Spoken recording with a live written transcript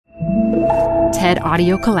TED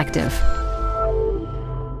Audio Collective.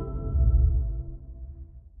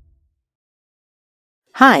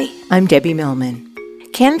 Hi, I'm Debbie Millman.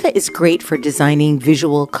 Canva is great for designing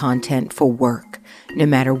visual content for work, no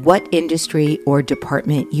matter what industry or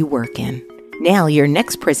department you work in. Now, your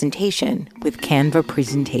next presentation with Canva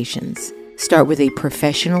Presentations. Start with a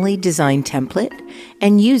professionally designed template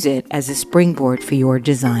and use it as a springboard for your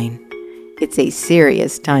design. It's a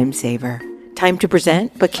serious time saver. Time to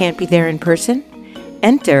present but can't be there in person?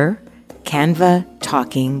 Enter Canva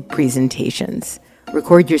Talking Presentations.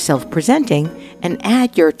 Record yourself presenting and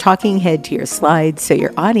add your talking head to your slides so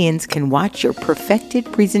your audience can watch your perfected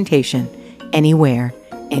presentation anywhere,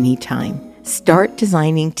 anytime. Start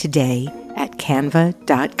designing today at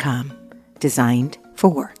canva.com. Designed for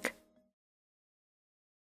work.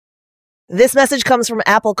 This message comes from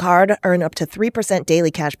Apple Card. Earn up to 3%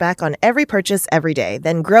 daily cash back on every purchase every day.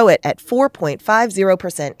 Then grow it at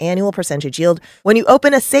 4.50% annual percentage yield when you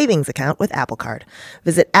open a savings account with Apple Card.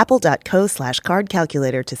 Visit apple.co/card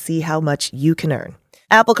calculator to see how much you can earn.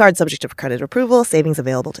 Apple Card subject to credit approval. Savings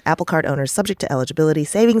available to Apple Card owners subject to eligibility.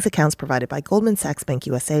 Savings accounts provided by Goldman Sachs Bank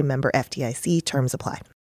USA, member FDIC. Terms apply.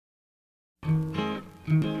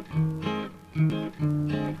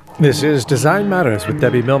 This is Design Matters with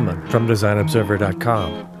Debbie Millman from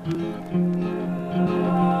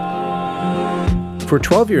DesignObserver.com. For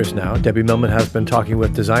 12 years now, Debbie Millman has been talking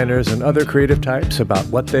with designers and other creative types about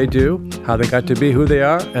what they do, how they got to be who they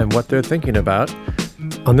are, and what they're thinking about.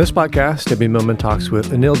 On this podcast, Debbie Millman talks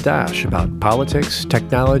with Anil Dash about politics,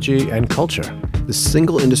 technology, and culture. The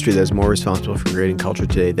single industry that is more responsible for creating culture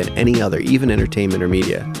today than any other, even entertainment or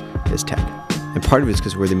media, is tech. And part of it is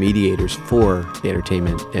because we're the mediators for the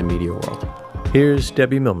entertainment and media world. Here's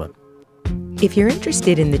Debbie Millman. If you're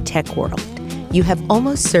interested in the tech world, you have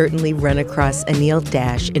almost certainly run across Anil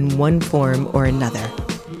Dash in one form or another.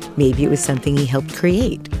 Maybe it was something he helped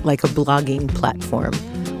create, like a blogging platform.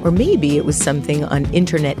 Or maybe it was something on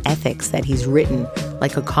internet ethics that he's written,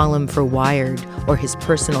 like a column for Wired or his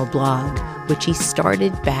personal blog, which he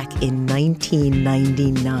started back in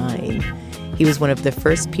 1999. He was one of the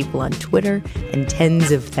first people on Twitter, and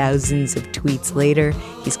tens of thousands of tweets later,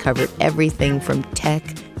 he's covered everything from tech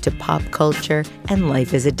to pop culture and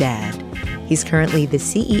life as a dad. He's currently the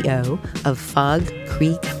CEO of Fog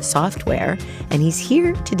Creek Software, and he's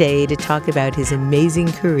here today to talk about his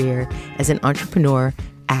amazing career as an entrepreneur,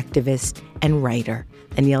 activist, and writer.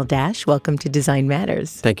 Anil Dash, welcome to Design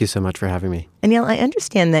Matters. Thank you so much for having me. Anil, I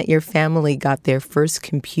understand that your family got their first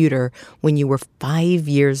computer when you were 5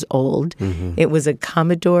 years old. Mm-hmm. It was a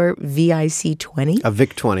Commodore VIC-20. A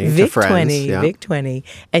VIC-20. VIC-20.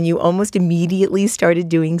 And you almost immediately started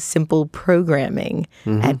doing simple programming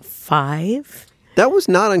at 5? That was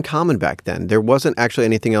not uncommon back then. There wasn't actually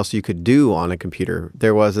anything else you could do on a computer.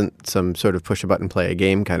 There wasn't some sort of push a button, play a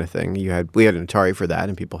game kind of thing. We had an Atari for that,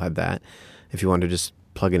 and people had that. If you wanted to just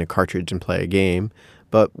plug in a cartridge and play a game.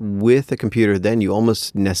 But with a computer, then you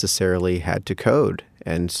almost necessarily had to code.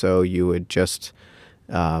 And so you would just,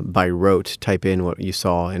 by rote, type in what you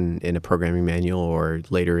saw in a programming manual or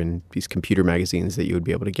later in these computer magazines that you would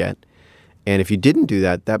be able to get. And if you didn't do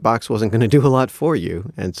that, that box wasn't going to do a lot for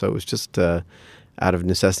you. And so it was just out of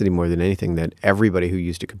necessity more than anything that everybody who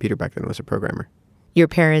used a computer back then was a programmer. Your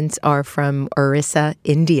parents are from Orissa,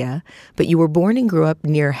 India, but you were born and grew up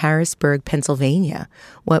near Harrisburg, Pennsylvania.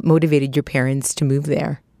 What motivated your parents to move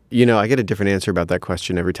there? You know, I get a different answer about that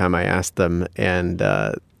question every time I ask them. And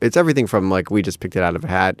it's everything from, like, we just picked it out of a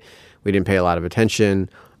hat, we didn't pay a lot of attention,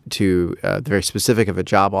 to the very specific of a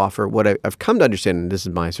job offer. What I've come to understand, and this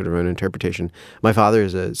is my sort of own interpretation, my father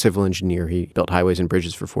is a civil engineer. He built highways and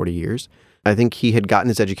bridges for 40 years. I think he had gotten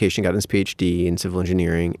his education, gotten his PhD in civil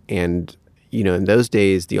engineering, and you know, in those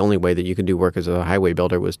days, the only way that you could do work as a highway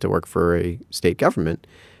builder was to work for a state government.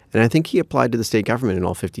 And I think he applied to the state government in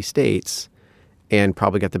all 50 states and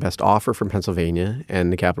probably got the best offer from Pennsylvania,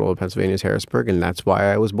 and the capital of Pennsylvania is Harrisburg, and that's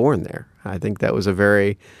why I was born there. I think that was a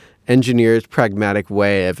very engineer's pragmatic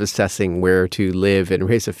way of assessing where to live and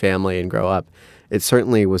raise a family and grow up. It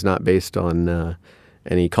certainly was not based on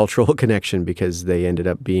any cultural connection, because they ended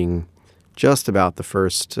up being just about the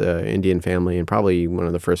first Indian family and probably one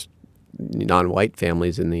of the first non-white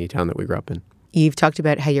families in the town that we grew up in. You've talked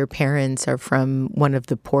about how your parents are from one of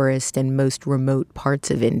the poorest and most remote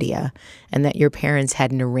parts of India, and that your parents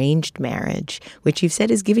had an arranged marriage, which you've said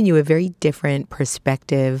has given you a very different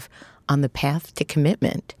perspective on the path to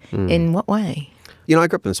commitment. In what way? You know, I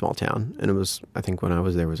grew up in a small town, and it was, I think when I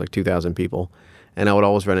was there, it was like 2,000 people. And I would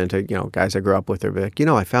always run into, guys I grew up with. They'd be like,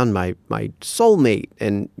 I found my soulmate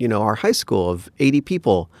in, our high school of 80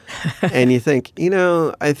 people. And you think,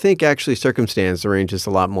 I think actually circumstance arranges a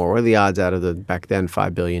lot more. What are the odds out of the, back then,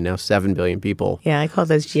 5 billion, now 7 billion people? Yeah, I call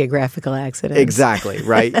those geographical accidents. Exactly,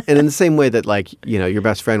 right? And in the same way that, your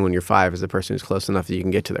best friend when you're 5 is the person who's close enough that you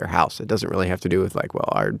can get to their house. It doesn't really have to do with,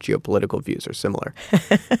 our geopolitical views are similar.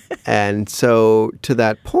 And so to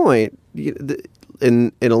that point,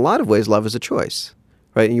 in a lot of ways, love is a choice,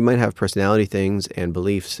 right? You might have personality things and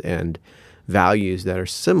beliefs and values that are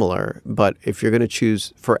similar, but if you're going to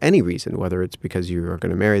choose for any reason, whether it's because you are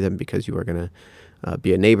going to marry them, because you are going to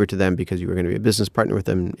be a neighbor to them, because you are going to be a business partner with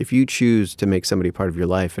them, if you choose to make somebody part of your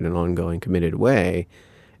life in an ongoing, committed way,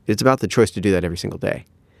 it's about the choice to do that every single day.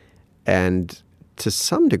 And to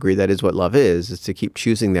some degree, that is what love is to keep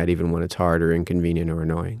choosing that even when it's hard or inconvenient or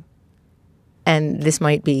annoying. And this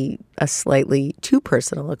might be a slightly too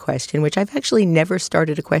personal a question, which I've actually never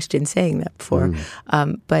started a question saying that before.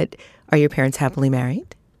 But are your parents happily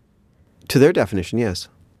married? To their definition, yes.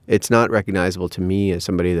 It's not recognizable to me as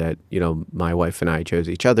somebody that, my wife and I chose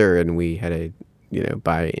each other and we had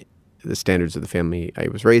by the standards of the family I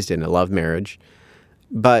was raised in, a love marriage.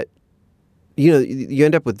 But, you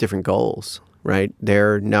end up with different goals, right?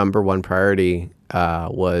 Their number one priority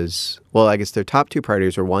I guess their top two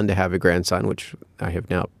priorities were, one, to have a grandson, which I have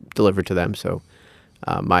now delivered to them. So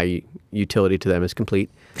my utility to them is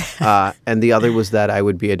complete. And the other was that I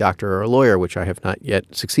would be a doctor or a lawyer, which I have not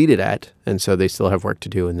yet succeeded at. And so they still have work to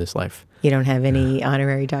do in this life. You don't have any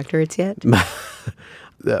honorary doctorates yet?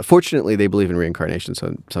 Fortunately, they believe in reincarnation.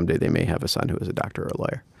 So someday they may have a son who is a doctor or a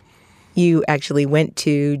lawyer. You actually went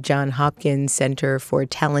to Johns Hopkins Center for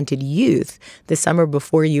Talented Youth the summer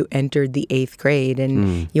before you entered the 8th grade.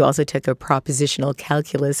 And you also took a propositional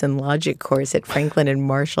calculus and logic course at Franklin and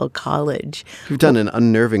Marshall College. You've done an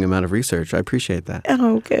unnerving amount of research. I appreciate that.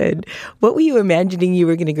 Oh, good. What were you imagining you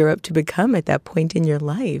were going to grow up to become at that point in your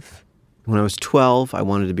life? When I was 12, I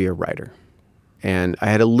wanted to be a writer. And I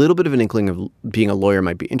had a little bit of an inkling of being a lawyer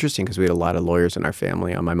might be interesting because we had a lot of lawyers in our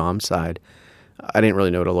family on my mom's side. I didn't really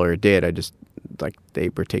know what a lawyer did. I just, they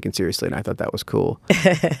were taken seriously, and I thought that was cool.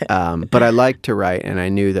 But I liked to write, and I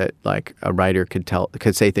knew that, a writer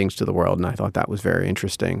could say things to the world, and I thought that was very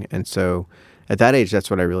interesting. And so at that age, that's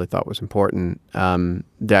what I really thought was important.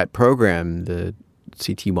 That program, the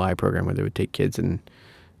CTY program, where they would take kids and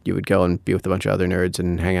you would go and be with a bunch of other nerds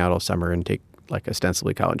and hang out all summer and take,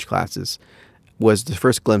 ostensibly college classes, was the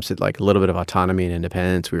first glimpse at, a little bit of autonomy and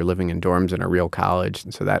independence. We were living in dorms in a real college,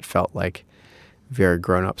 and so that felt like very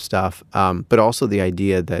grown-up stuff, but also the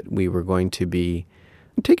idea that we were going to be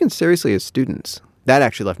taken seriously as students. That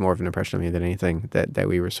actually left more of an impression on me than anything, that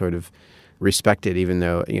we were sort of respected, even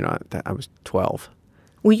though, I was 12.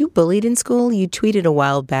 Were you bullied in school? You tweeted a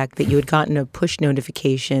while back that you had gotten a push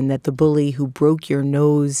notification that the bully who broke your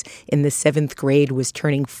nose in the 7th grade was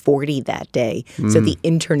turning 40 that day. So the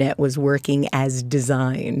internet was working as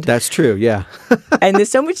designed. That's true, yeah. And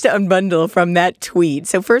there's so much to unbundle from that tweet.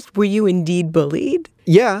 So first, were you indeed bullied?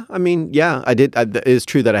 Yeah, I did. It is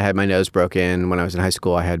true that I had my nose broken. When I was in high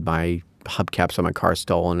school, I had my hubcaps on my car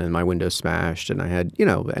stolen and my windows smashed, and I had,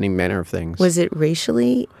 any manner of things. Was it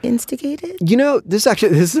racially instigated? This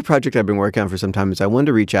is a project I've been working on for some time. Is I wanted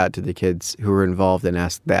to reach out to the kids who were involved and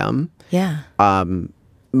ask them. Yeah.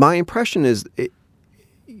 My impression is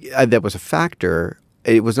that was a factor.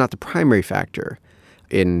 It was not the primary factor.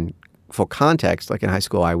 In full context, in high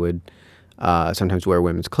school, I would sometimes wear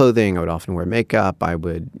women's clothing. I would often wear makeup. I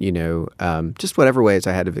would, just whatever ways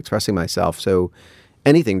I had of expressing myself. So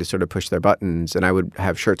anything to sort of push their buttons. And I would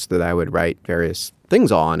have shirts that I would write various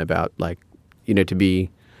things on about, to be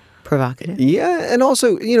provocative. Yeah. And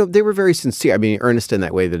also, they were very sincere. Earnest in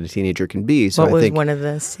that way that a teenager can be. So what was one of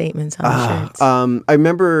the statements on the shirts? I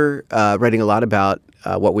remember writing a lot about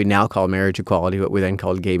what we now call marriage equality, what we then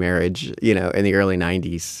called gay marriage, in the early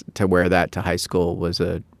 90s. To wear that to high school was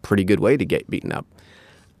a pretty good way to get beaten up.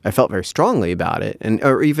 I felt very strongly about it.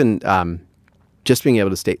 Or even just being able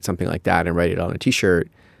to state something like that and write it on a T-shirt,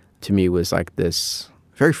 to me was this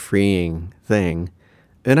very freeing thing.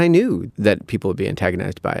 And I knew that people would be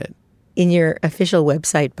antagonized by it. In your official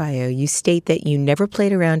website bio, you state that you never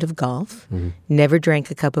played a round of golf, never drank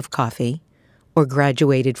a cup of coffee, or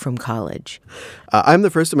graduated from college. I'm the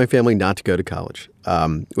first in my family not to go to college,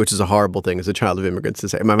 which is a horrible thing as a child of immigrants to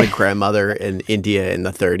say. My grandmother in India in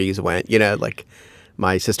the 30s went,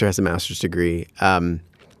 my sister has a master's degree.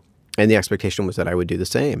 And the expectation was that I would do the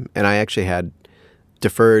same. And I actually had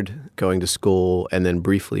deferred going to school and then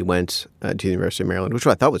briefly went to the University of Maryland, which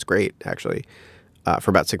I thought was great, actually, for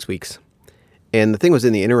about 6 weeks. And the thing was,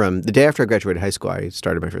 in the interim, the day after I graduated high school, I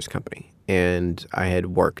started my first company. And I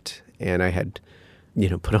had worked, and I had,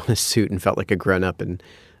 put on a suit and felt like a grown-up and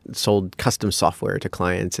sold custom software to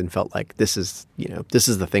clients and felt like this is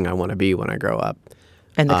the thing I want to be when I grow up.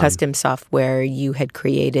 And the custom software you had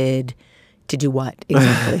created to do what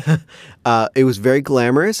exactly? It was very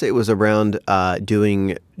glamorous. It was around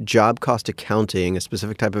doing job cost accounting, a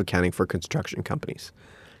specific type of accounting for construction companies.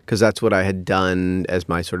 Because that's what I had done as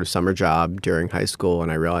my sort of summer job during high school.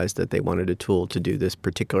 And I realized that they wanted a tool to do this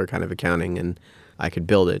particular kind of accounting, and I could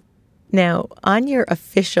build it. Now, on your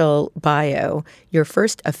official bio, your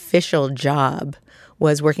first official job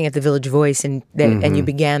was working at the Village Voice, and you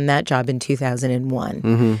began that job in 2001.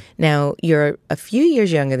 Mm-hmm. Now, you're a few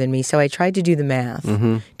years younger than me, so I tried to do the math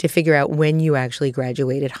to figure out when you actually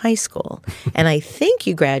graduated high school. And I think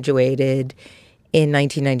you graduated in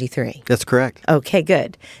 1993. That's correct. Okay,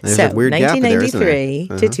 good. There's so a weird gap there, isn't there?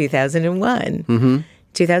 1993 to 2001. Mm-hmm.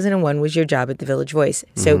 2001 was your job at the Village Voice.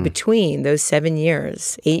 So between those 8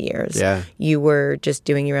 years, you were just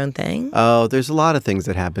doing your own thing? Oh, there's a lot of things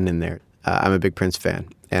that happened in there. I'm a big Prince fan.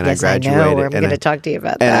 And yes, I graduated. I know. I'm going to talk to you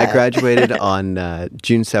about that. And I graduated on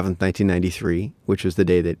June 7th, 1993, which was the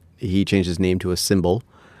day that he changed his name to a symbol.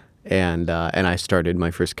 And I started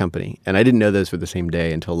my first company. And I didn't know those were the same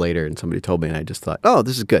day until later. And somebody told me, and I just thought, oh,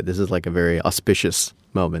 this is good. This is like a very auspicious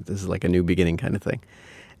moment. This is like a new beginning kind of thing.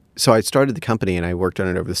 So I started the company, and I worked on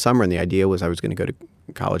it over the summer. And the idea was I was going to go to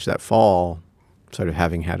college that fall, sort of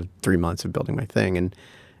having had 3 months of building my thing. And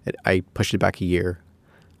I pushed it back a year.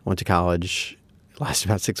 Went to college, lasted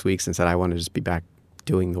about 6 weeks, and said I want to just be back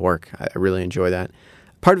doing the work. I really enjoy that.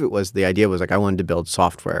 Part of it was the idea was like I wanted to build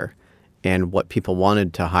software, and what people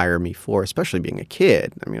wanted to hire me for, especially being a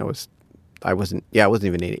kid. I mean, I wasn't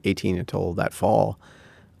even 18 until that fall.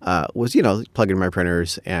 Was plug in my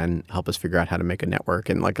printers and help us figure out how to make a network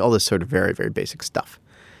and like all this sort of very, very basic stuff.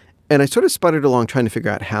 And I sort of sputtered along trying to figure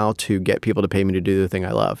out how to get people to pay me to do the thing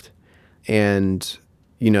I loved, and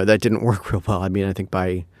that didn't work real well. I mean, I think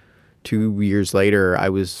by 2 years later, I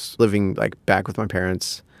was living like back with my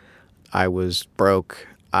parents. I was broke.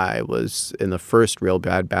 I was in the first real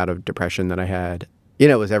bad bout of depression that I had.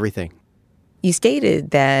 It was everything. You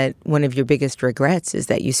stated that one of your biggest regrets is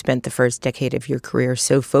that you spent the first decade of your career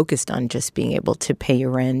so focused on just being able to pay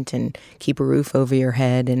your rent and keep a roof over your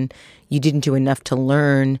head, and you didn't do enough to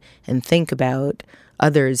learn and think about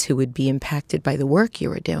others who would be impacted by the work you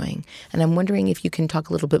were doing. And I'm wondering if you can talk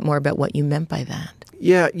a little bit more about what you meant by that.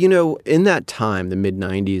 Yeah, in that time, the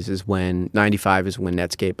mid-'90s is when, 95 is when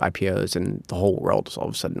Netscape IPOs and the whole world is all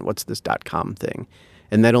of a sudden, what's this .com thing?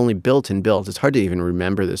 And that only built and built. It's hard to even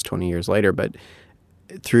remember this 20 years later, but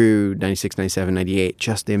through 96, 97, 98,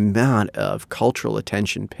 just the amount of cultural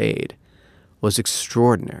attention paid was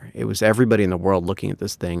extraordinary. It was everybody in the world looking at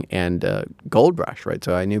this thing, and gold rush, right?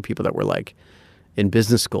 So I knew people that were like in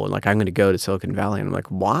business school and like, I'm going to go to Silicon Valley. And I'm like,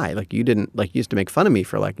 why? Like you used to make fun of me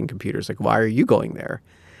for liking computers. Like, why are you going there?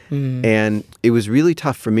 And it was really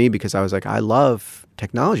tough for me because I was like, I love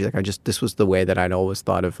technology. Like this was the way that I'd always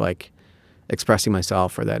thought of like expressing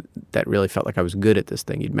myself, or that really felt like I was good at this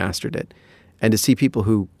thing. You'd mastered it. And to see people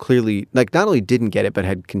who clearly like not only didn't get it, but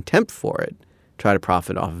had contempt for it, try to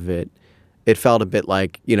profit off of it. It felt a bit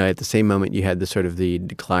like, at the same moment you had the sort of the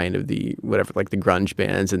decline of the whatever, like the grunge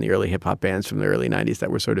bands and the early hip hop bands from the early 90s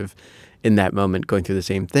that were sort of in that moment going through the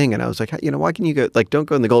same thing. And I was like, why can you go, like, don't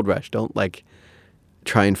go in the gold rush. Don't like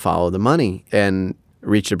try and follow the money. And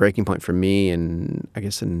reached a breaking point for me. And I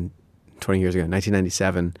guess in 20 years ago,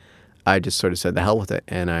 1997, I just sort of said the hell with it.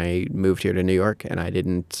 And I moved here to New York, and I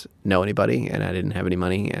didn't know anybody, and I didn't have any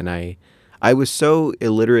money. And I was so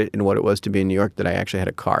illiterate in what it was to be in New York that I actually had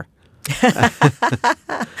a car.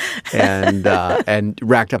 and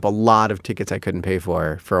racked up a lot of tickets I couldn't pay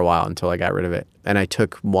for a while until I got rid of it. And I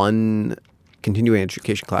took one continuing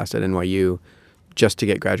education class at NYU just to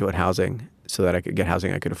get graduate housing so that I could get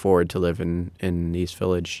housing I could afford to live in East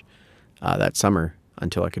Village that summer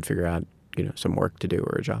until I could figure out, some work to do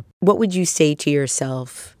or a job. What would you say to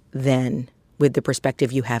yourself then with the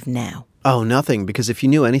perspective you have now? Oh, nothing. Because if you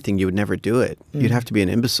knew anything, you would never do it. You'd have to be an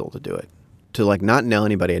imbecile to do it. To like not know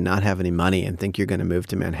anybody and not have any money and think you're going to move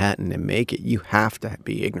to Manhattan and make it, you have to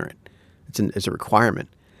be ignorant. It's a requirement.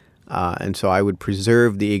 And so I would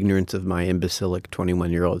preserve the ignorance of my imbecilic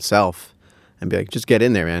 21-year-old self and be like, just get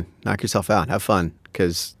in there, man. Knock yourself out. Have fun,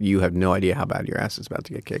 because you have no idea how bad your ass is about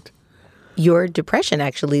to get kicked. Your depression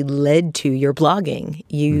actually led to your blogging.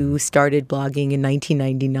 You started blogging in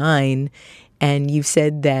 1999, And you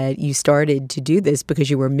said that you started to do this because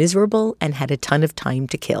you were miserable and had a ton of time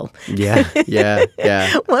to kill. Yeah.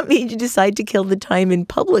 What made you decide to kill the time in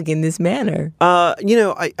public in this manner?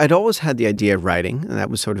 I'd always had the idea of writing, and that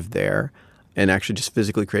was sort of there. And actually just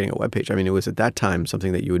physically creating a web page. I mean, it was at that time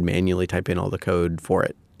something that you would manually type in all the code for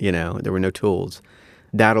it. There were no tools.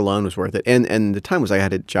 That alone was worth it. And the time was I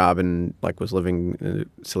had a job and was living in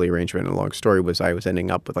a silly arrangement. And a long story was I was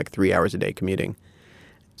ending up with 3 hours a day commuting.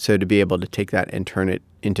 So to be able to take that and turn it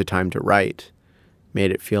into time to write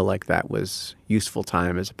made it feel like that was useful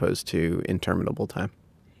time as opposed to interminable time.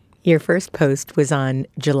 Your first post was on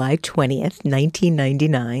July 20th,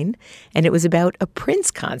 1999, and it was about a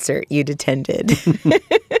Prince concert you'd attended.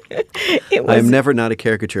 I'm never not a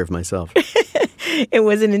caricature of myself. It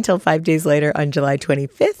wasn't until 5 days later, on July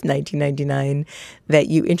 25th, 1999, that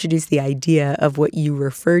you introduced the idea of what you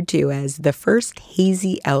referred to as the first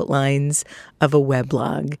hazy outlines of a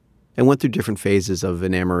weblog. I went through different phases of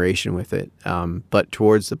enamoration with it, but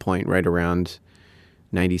towards the point right around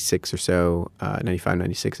 96 or so, 95,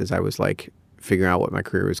 96, as I was figuring out what my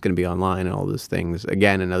career was going to be online and all those things.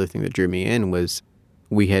 Again, another thing that drew me in was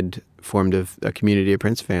we had formed a community of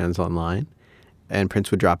Prince fans online, and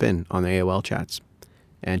Prince would drop in on the AOL chats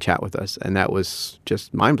and chat with us. And that was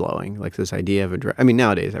just mind-blowing. This idea of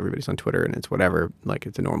nowadays everybody's on Twitter and it's whatever,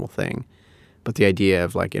 it's a normal thing. But the idea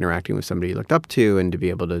of interacting with somebody you looked up to and to be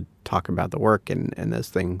able to talk about the work and those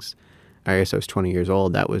things. I guess I was 20 years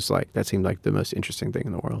old. That was that seemed like the most interesting thing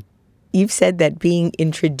in the world. You've said that being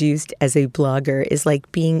introduced as a blogger is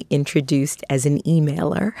like being introduced as an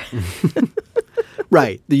emailer.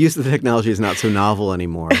 Right. The use of the technology is not so novel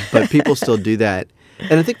anymore, but people still do that.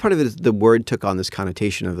 And I think part of it is the word took on this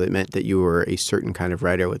connotation of it meant that you were a certain kind of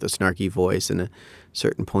writer with a snarky voice and a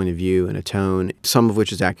certain point of view and a tone, some of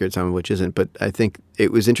which is accurate, some of which isn't. But I think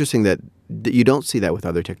it was interesting that you don't see that with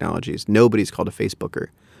other technologies. Nobody's called a Facebooker.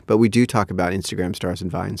 But we do talk about Instagram stars and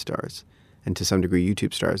Vine stars, and to some degree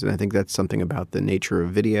YouTube stars. And I think that's something about the nature of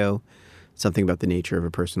video, something about the nature of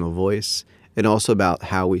a personal voice, and also about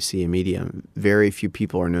how we see a medium. Very few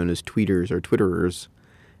people are known as tweeters or Twitterers.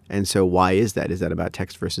 And so why is that? Is that about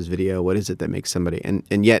text versus video? What is it that makes somebody?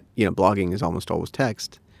 And yet, blogging is almost always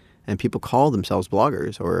text. And people call themselves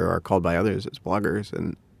bloggers or are called by others as bloggers.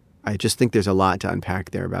 And I just think there's a lot to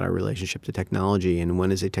unpack there about our relationship to technology, and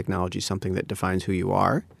when is a technology something that defines who you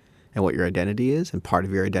are and what your identity is and part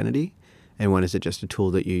of your identity, and when is it just a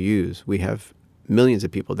tool that you use? We have millions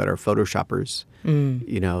of people that are Photoshoppers,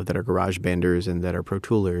 that are GarageBanders and that are Pro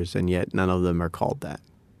Toolers, and yet none of them are called that.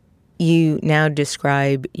 You now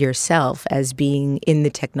describe yourself as being in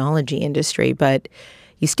the technology industry, but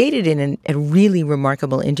you stated in a really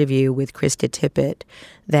remarkable interview with Krista Tippett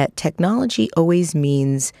that technology always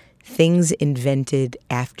means things invented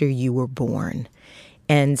after you were born.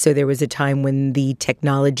 And so there was a time when the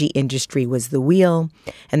technology industry was the wheel,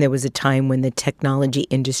 and there was a time when the technology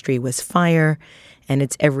industry was fire, and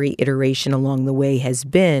its every iteration along the way has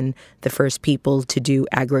been the first people to do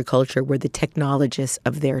agriculture were the technologists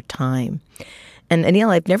of their time. And Anil,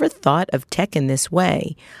 I've never thought of tech in this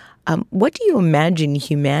way. What do you imagine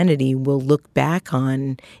humanity will look back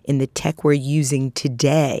on in the tech we're using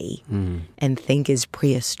today and think is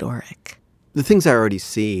prehistoric? The things I already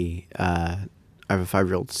see, I have a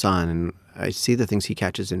 5-year-old son, and I see the things he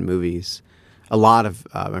catches in movies. A lot of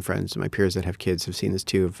my friends and my peers that have kids have seen this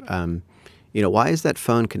too. Why is that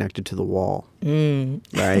phone connected to the wall?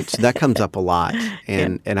 Right? So that comes up a lot.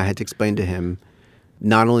 And I had to explain to him,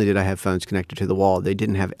 not only did I have phones connected to the wall, they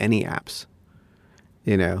didn't have any apps.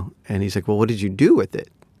 And he's like, well, what did you do with it?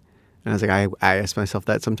 And I was like, I ask myself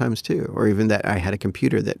that sometimes too. Or even that I had a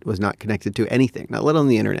computer that was not connected to anything, not let alone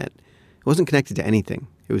the internet. It wasn't connected to anything.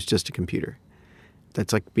 It was just a computer.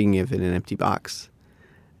 That's like being given an empty box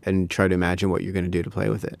and try to imagine what you're going to do to play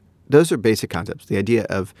with it. Those are basic concepts. The idea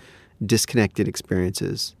of disconnected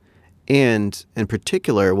experiences. And in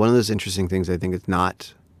particular, one of those interesting things I think is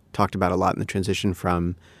not talked about a lot in the transition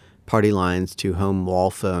from party lines to home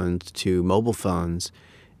wall phones to mobile phones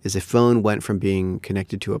is a phone went from being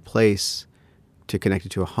connected to a place to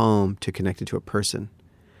connected to a home to connected to a person.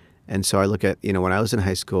 And so I look at, when I was in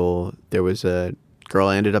high school, there was a girl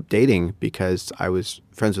I ended up dating because I was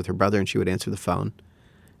friends with her brother and she would answer the phone.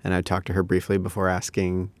 And I'd talk to her briefly before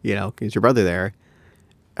asking, is your brother there?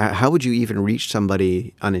 How would you even reach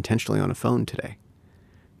somebody unintentionally on a phone today?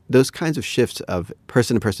 Those kinds of shifts of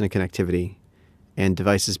person-to-person connectivity and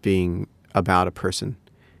devices being about a person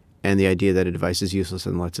and the idea that a device is useless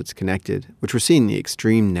unless it's connected, which we're seeing the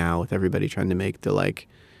extreme now with everybody trying to make the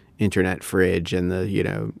internet fridge and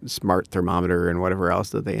the, smart thermometer and whatever else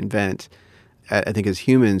that they invent. I think as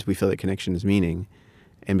humans, we feel that connection is meaning.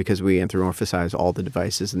 And because we anthropomorphize all the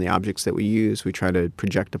devices and the objects that we use, we try to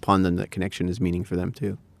project upon them that connection is meaning for them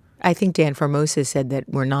too. I think Dan Formosa said that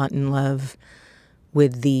we're not in love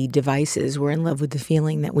with the devices. We're in love with the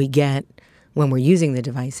feeling that we get when we're using the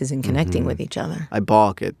devices and connecting with each other. I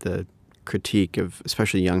balk at the critique of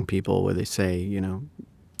especially young people where they say,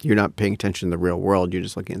 you're not paying attention to the real world. You're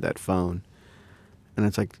just looking at that phone. And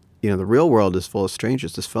it's like, the real world is full of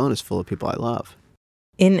strangers. This phone is full of people I love.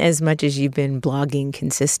 In as much as you've been blogging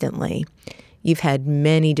consistently, you've had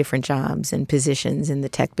many different jobs and positions in the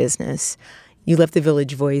tech business. You left the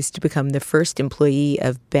Village Voice to become the first employee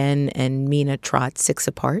of Ben and Mina Trott 6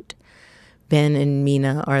 Apart. Ben and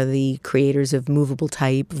Mina are the creators of Movable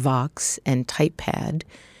Type, Vox, and TypePad.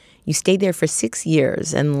 You stayed there for 6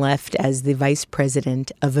 years and left as the vice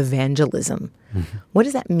president of evangelism. Mm-hmm. What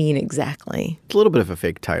does that mean exactly? It's a little bit of a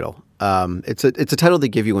fake title. It's a title they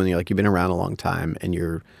give you when you've been around a long time and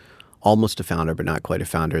you're almost a founder but not quite a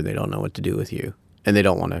founder. They don't know what to do with you and they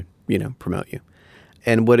don't want to, promote you.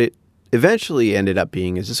 And what it eventually ended up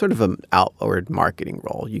being is a sort of an outward marketing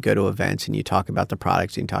role. You go to events and you talk about the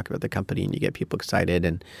products and you talk about the company and you get people excited.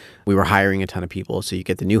 And we were hiring a ton of people, so you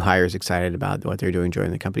get the new hires excited about what they're doing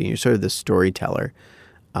joining the company. And you're sort of the storyteller.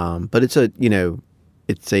 But it's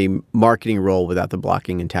a marketing role without the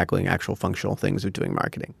blocking and tackling actual functional things of doing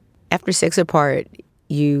marketing. After 6 Apart,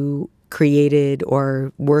 you created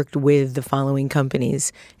or worked with the following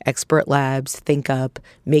companies: Expert Labs, ThinkUp,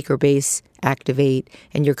 MakerBase, Activate,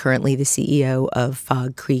 and you're currently the CEO of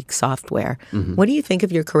Fog Creek Software. Mm-hmm. What do you think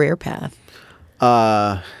of your career path?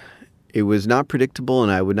 It was not predictable,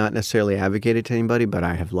 and I would not necessarily advocate it to anybody, but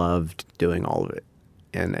I have loved doing all of it.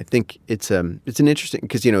 And I think it's an interesting,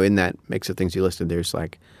 because, in that mix of things you listed, there's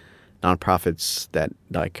nonprofits that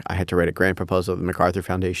I had to write a grant proposal to the MacArthur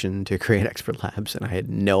Foundation to create Expert Labs, and I had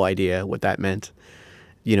no idea what that meant,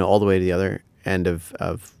 all the way to the other end of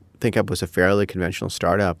ThinkUp was a fairly conventional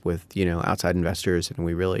startup with, outside investors, and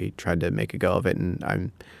we really tried to make a go of it. And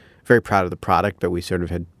I'm very proud of the product, but we sort of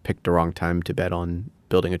had picked the wrong time to bet on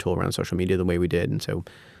building a tool around social media the way we did, and so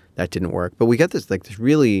that didn't work. But we got this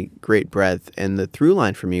really great breadth, and the through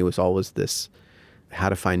line for me was always this: how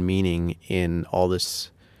to find meaning in all this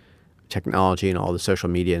technology and all the social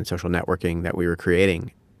media and social networking that we were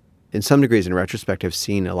creating. In some degrees, in retrospect, I've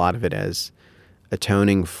seen a lot of it as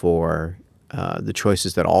atoning for the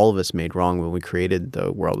choices that all of us made wrong when we created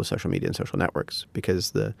the world of social media and social networks.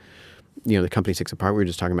 Because the company 6 Apart we were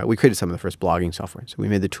just talking about, we created some of the first blogging software. So we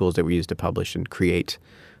made the tools that we used to publish and create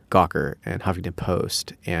Gawker and Huffington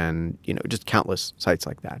Post and, just countless sites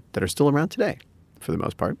like that are still around today, for the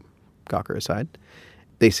most part, Gawker aside.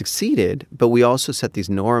 They succeeded, but we also set these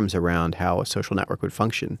norms around how a social network would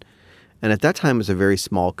function. And at that time, it was a very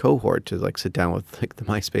small cohort to sit down with the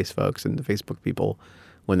MySpace folks and the Facebook people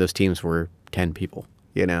when those teams were 10 people,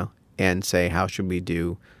 and say, how should we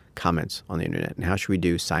do comments on the internet, and how should we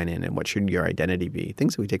do sign in, and what should your identity be?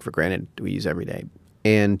 Things that we take for granted, we use every day.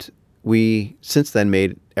 And we since then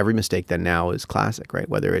made every mistake that now is classic, right?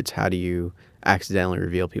 Whether it's how do you accidentally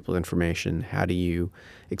reveal people's information, how do you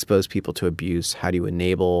expose people to abuse, how do you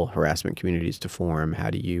enable harassment communities to form, how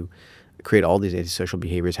do you create all these antisocial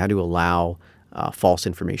behaviors, how do you allow false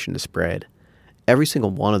information to spread. Every single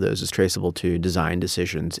one of those is traceable to design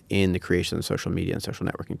decisions in the creation of social media and social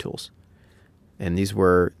networking tools. And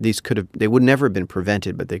they would never have been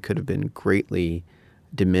prevented, but they could have been greatly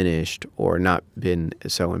diminished or not been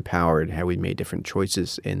so empowered had we made different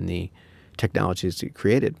choices in the technologies we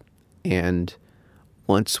created. And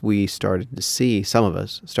once we started to see, some of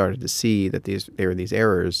us started to see that there were these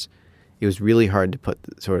errors, it was really hard to put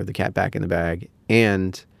sort of the cat back in the bag.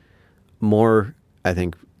 And more, I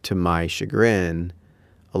think, to my chagrin,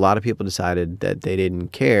 a lot of people decided that they didn't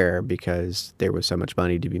care because there was so much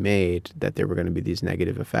money to be made that there were going to be these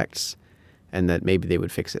negative effects and that maybe they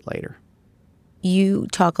would fix it later. You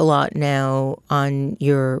talk a lot now on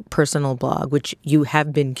your personal blog, which you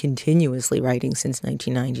have been continuously writing since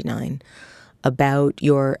 1999, about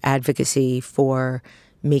your advocacy for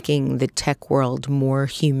making the tech world more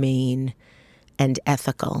humane and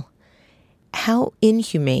ethical. How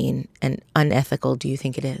inhumane and unethical do you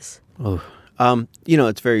think it is?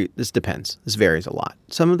 This depends. This varies a lot.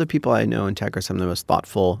 Some of the people I know in tech are some of the most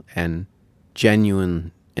thoughtful and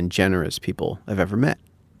genuine and generous people I've ever met.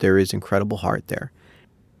 There is incredible heart there.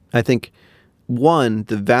 I think, one,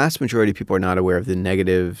 the vast majority of people are not aware of the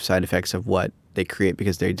negative side effects of what they create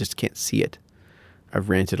because they just can't see it. I've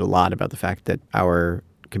ranted a lot about the fact that our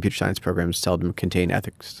computer science programs seldom contain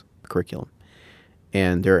ethics curriculum.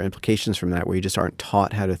 And there are implications from that where you just aren't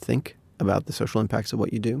taught how to think about the social impacts of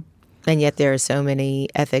what you do. And yet there are so many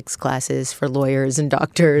ethics classes for lawyers and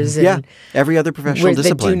doctors. And every other professional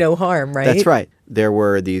discipline. That do no harm, right? That's right. There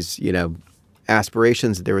were these,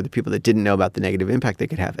 aspirations. There were the people that didn't know about the negative impact they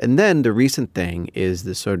could have. And then the recent thing is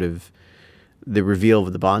the sort of the reveal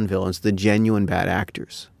of the Bond villains, the genuine bad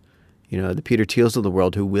actors. The Peter Thiels of the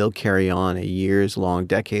world who will carry on a years-long,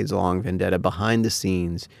 decades-long vendetta behind the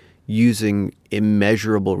scenes using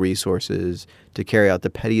immeasurable resources to carry out the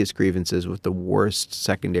pettiest grievances with the worst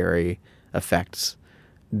secondary effects.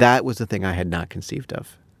 That was the thing I had not conceived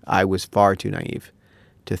of. I was far too naive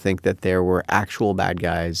to think that there were actual bad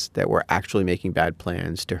guys that were actually making bad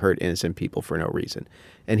plans to hurt innocent people for no reason.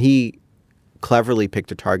 And he cleverly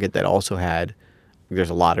picked a target that also had,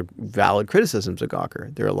 there's a lot of valid criticisms of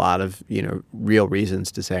Gawker. There are a lot of, real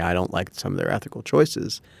reasons to say I don't like some of their ethical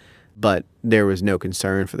choices. But there was no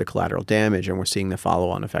concern for the collateral damage, and we're seeing the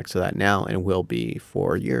follow-on effects of that now and will be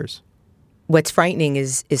for years. What's frightening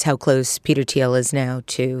is how close Peter Thiel is now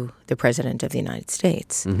to the President of the United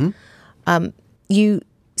States. Mm-hmm. You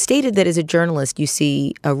stated that as a journalist, you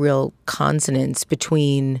see a real consonance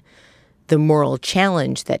between the moral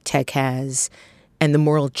challenge that tech has and the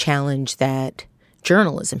moral challenge that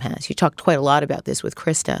journalism has. You talked quite a lot about this with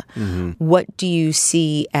Krista. Mm-hmm. What do you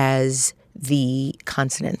see as the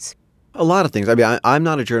consonance? A lot of things. I mean, I'm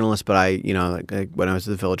not a journalist, but I, when I was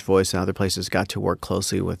at the Village Voice and other places, got to work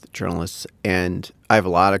closely with journalists. And I have a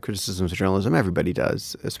lot of criticisms of journalism. Everybody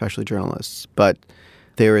does, especially journalists. But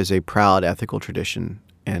there is a proud ethical tradition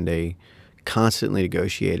and a constantly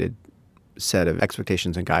negotiated set of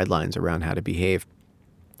expectations and guidelines around how to behave,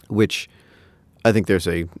 which I think there's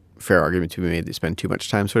a fair argument to be made. They spend too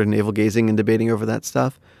much time sort of navel-gazing and debating over that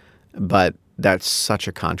stuff. But that's such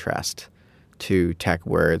a contrast to tech,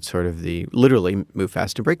 where it's sort of the literally move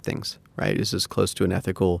fast to break things, right? It's as close to an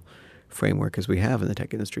ethical framework as we have in the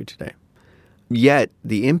tech industry today. Yet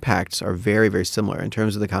the impacts are very, very similar in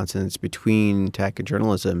terms of the consonance between tech and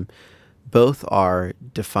journalism. Both are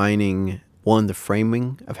defining, one, the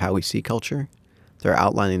framing of how we see culture. They're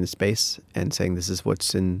outlining the space and saying this is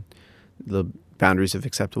what's in the boundaries of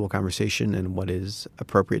acceptable conversation and what is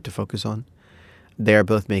appropriate to focus on. They are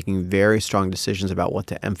both making very strong decisions about what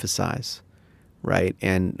to emphasize. Right.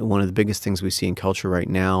 And one of the biggest things we see in culture right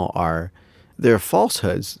now there are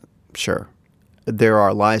falsehoods, sure. There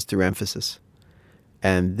are lies through emphasis.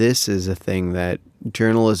 And this is a thing that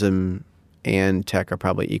journalism and tech are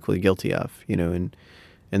probably equally guilty of. In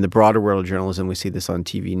the broader world of journalism, we see this on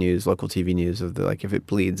TV news, local TV news, of if it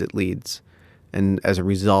bleeds, it leads. And as a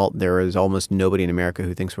result, there is almost nobody in America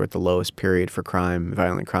who thinks we're at the lowest period for crime,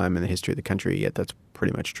 violent crime in the history of the country, yet that's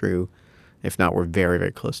pretty much true. If not, we're very,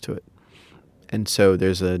 very close to it. And so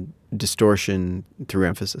there's a distortion through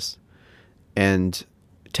emphasis. And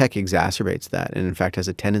tech exacerbates that and, in fact, has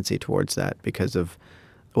a tendency towards that because of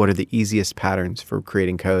what are the easiest patterns for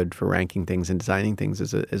creating code, for ranking things and designing things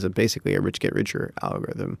is basically a rich get richer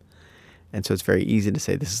algorithm. And so it's very easy to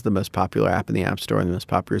say this is the most popular app in the App Store and the most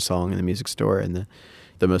popular song in the music store and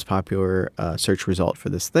the most popular search result for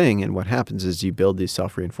this thing. And what happens is you build these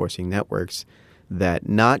self-reinforcing networks that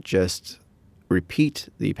not just repeat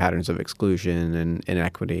the patterns of exclusion and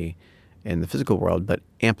inequity in the physical world, but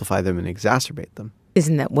amplify them and exacerbate them.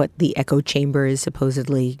 Isn't that what the echo chamber is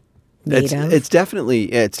supposedly made of? It's definitely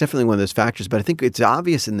one of those factors, but I think it's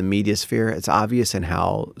obvious in the media sphere. It's obvious in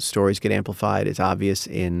how stories get amplified. It's obvious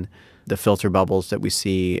in the filter bubbles that we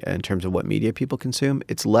see in terms of what media people consume.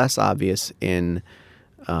 It's less obvious in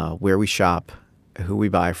where we shop, who we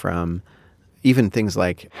buy from, even things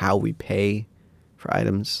like how we pay for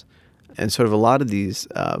items. And sort of a lot of these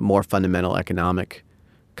more fundamental economic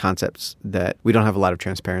concepts that we don't have a lot of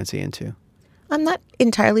transparency into. I'm not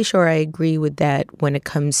entirely sure I agree with that when it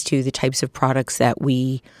comes to the types of products that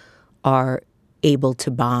we are able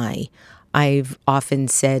to buy. I've often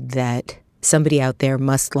said that somebody out there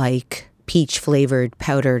must like peach-flavored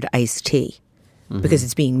powdered iced tea because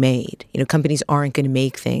it's being made. Companies aren't going to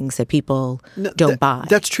make things that people don't buy.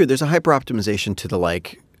 That's true. There's a hyper-optimization to the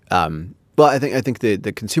well, I think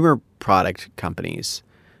the consumer product companies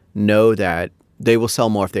know that they will sell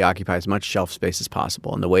more if they occupy as much shelf space as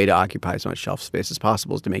possible. And the way to occupy as much shelf space as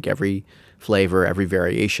possible is to make every flavor, every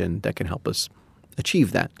variation that can help us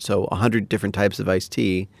achieve that. So 100 different types of iced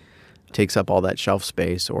tea takes up all that shelf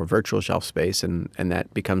space or virtual shelf space, and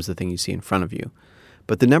that becomes the thing you see in front of you.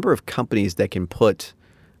 But the number of companies that can put,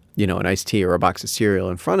 an iced tea or a box of cereal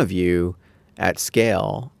in front of you at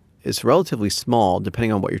scale is relatively small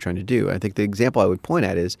depending on what you're trying to do. I think the example I would point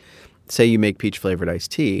at is, say you make peach-flavored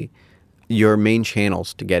iced tea, your main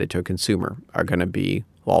channels to get it to a consumer are going to be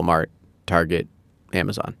Walmart, Target,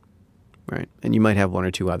 Amazon, right? And you might have one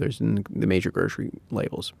or two others in the major grocery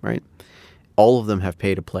labels, right? All of them have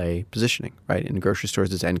pay-to-play positioning, right? In grocery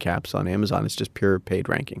stores, it's end caps. On Amazon, it's just pure paid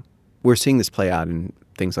ranking. We're seeing this play out in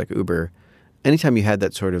things like Uber. Anytime you had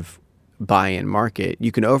that sort of buy-in market,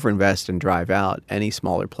 you can overinvest and drive out any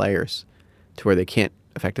smaller players to where they can't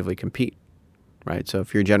effectively compete, right? So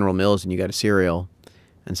if you're General Mills and you got a cereal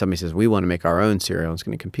and somebody says, we want to make our own cereal and it's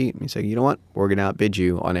going to compete, and you say, you know what? We're going to outbid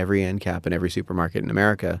you on every end cap in every supermarket in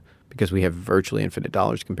America because we have virtually infinite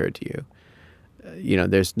dollars compared to you.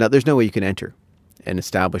 There's no way you can enter and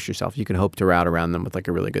establish yourself. You can hope to route around them with like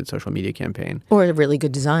a really good social media campaign. Or a really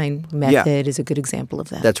good design method is a good example of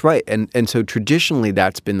that. That's right. And so traditionally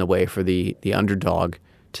that's been the way for the underdog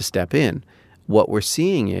to step in. What we're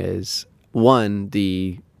seeing is, one,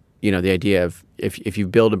 the idea of if you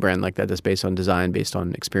build a brand like that that's based on design, based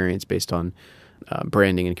on experience, based on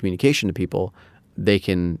branding and communication to people, they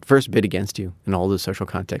can first bid against you in all those social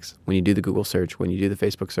contexts. When you do the Google search, when you do the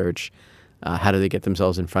Facebook search, how do they get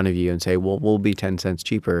themselves in front of you and say, well, we'll be 10 cents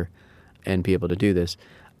cheaper and be able to do this?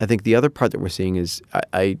 I think the other part that we're seeing is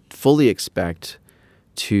I fully expect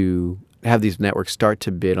to have these networks start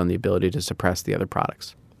to bid on the ability to suppress the other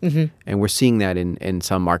products. Mm-hmm. And we're seeing that in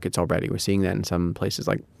some markets already. We're seeing that in some places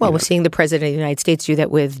like... Well, we're seeing the president of the United States do that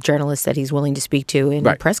with journalists that he's willing to speak to in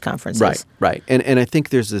press conferences. Right. And I think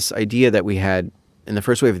there's this idea that we had in the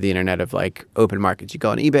first wave of the internet of like open markets. You go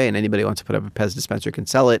on eBay and anybody wants to put up a Pez dispenser can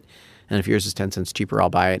sell it. And if yours is 10 cents cheaper, I'll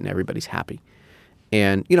buy it and everybody's happy.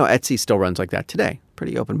 And, Etsy still runs like that today.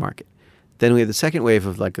 Pretty open market. Then we have the second wave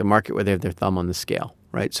of like the market where they have their thumb on the scale,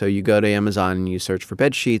 right? So you go to Amazon and you search for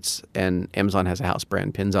bed sheets, and Amazon has a house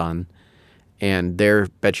brand pins on, and their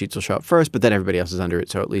bed sheets will show up first, but then everybody else is under it.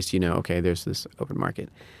 So at least okay, there's this open market.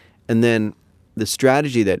 And then the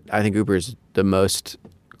strategy that I think Uber is the most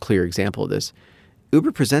clear example of this,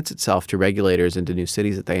 Uber presents itself to regulators and to new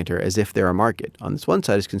cities that they enter as if they're a market. On this one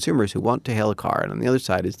side is consumers who want to hail a car, and on the other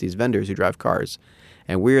side is these vendors who drive cars.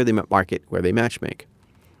 And we're the market where they matchmake.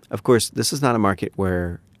 Of course, this is not a market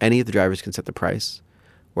where any of the drivers can set the price,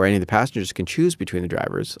 where any of the passengers can choose between the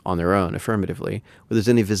drivers on their own affirmatively, where there's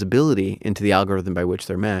any visibility into the algorithm by which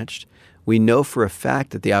they're matched. We know for a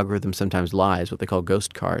fact that the algorithm sometimes lies, what they call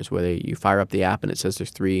ghost cars, where you fire up the app and it says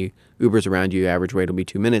there's 3 Ubers around you, average wait will be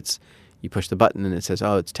 2 minutes. You push the button and it says,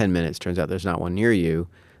 oh, it's 10 minutes. Turns out there's not one near you.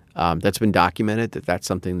 That's been documented that that's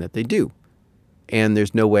something that they do. And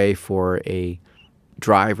there's no way for a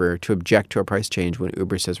driver to object to a price change when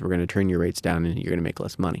Uber says we're going to turn your rates down and you're going to make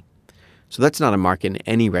less money. So that's not a market in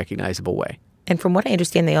any recognizable way. And from what I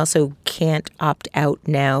understand, they also can't opt out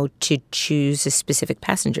now to choose a specific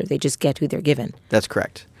passenger. They just get who they're given. That's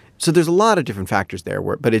correct. So there's a lot of different factors there,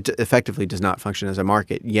 but it effectively does not function as a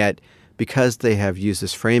market. Yet, because they have used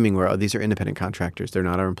this framing where, these are independent contractors, they're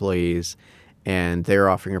not our employees, and they're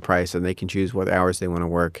offering a price and they can choose what hours they want to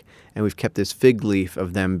work. And we've kept this fig leaf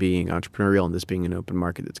of them being entrepreneurial and this being an open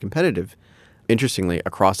market that's competitive. Interestingly,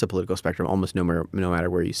 across the political spectrum, almost no matter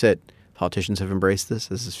where you sit, politicians have embraced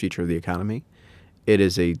this as the future of the economy. It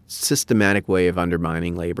is a systematic way of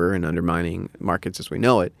undermining labor and undermining markets as we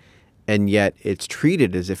know it. And yet it's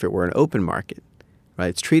treated as if it were an open market, right?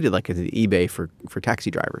 It's treated like an eBay for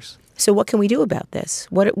taxi drivers. So what can we do about this?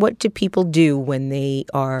 What do people do when they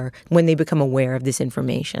become aware of this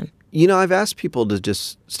information? I've asked people to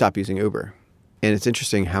just stop using Uber. And it's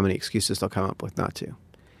interesting how many excuses they'll come up with not to.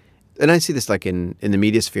 And I see this like in the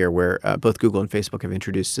media sphere where both Google and Facebook have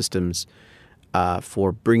introduced systems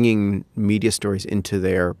for bringing media stories into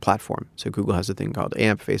their platform. So Google has a thing called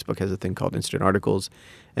AMP, Facebook has a thing called Instant Articles.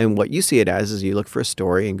 And what you see it as is you look for a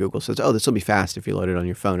story and Google says, oh, this will be fast if you load it on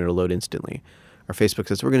your phone. It'll load instantly. Or Facebook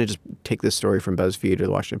says, we're going to just take this story from BuzzFeed or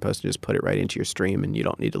the Washington Post and just put it right into your stream and you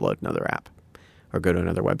don't need to load another app or go to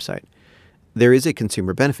another website. There is a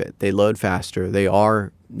consumer benefit. They load faster. They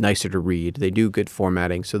are nicer to read. They do good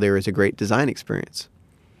formatting. So there is a great design experience.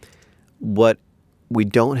 What we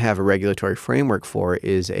don't have a regulatory framework for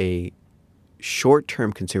is a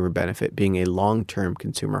short-term consumer benefit being a long-term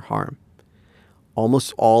consumer harm.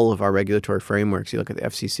 Almost all of our regulatory frameworks, you look at the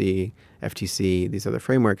FCC, FTC, these other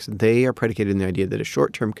frameworks, they are predicated on the idea that a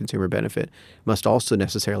short-term consumer benefit must also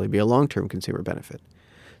necessarily be a long-term consumer benefit.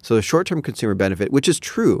 So the short-term consumer benefit, which is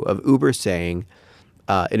true of Uber saying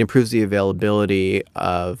it improves the availability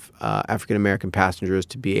of African-American passengers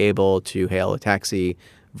to be able to hail a taxi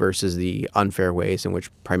versus the unfair ways in which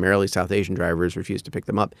primarily South Asian drivers refuse to pick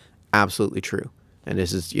them up, absolutely true. And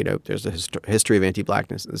this is, there's a history of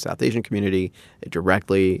anti-blackness in the South Asian community. It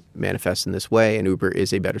directly manifests in this way, and Uber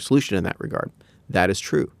is a better solution in that regard. That is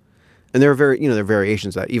true. And there are there are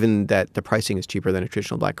variations that even that the pricing is cheaper than a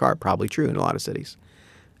traditional black car, probably true in a lot of cities.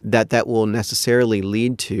 that will necessarily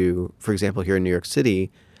lead to, for example, here in New York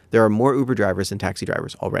City, there are more Uber drivers than taxi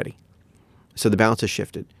drivers already. So the balance has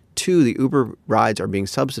shifted. 2, the Uber rides are being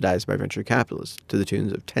subsidized by venture capitalists to the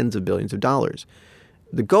tunes of tens of billions of dollars.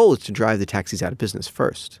 The goal is to drive the taxis out of business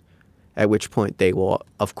first, at which point they will,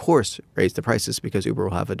 of course, raise the prices because Uber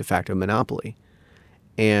will have a de facto monopoly.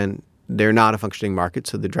 And they're not a functioning market,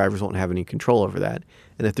 so the drivers won't have any control over that.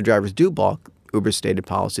 And if the drivers do balk, Uber's stated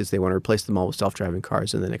policy is they want to replace them all with self-driving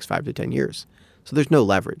cars in the next 5 to 10 years. So there's no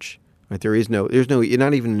leverage. Right? There's not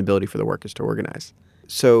even an ability for the workers to organize.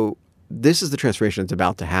 So this is the transformation that's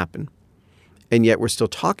about to happen. And yet we're still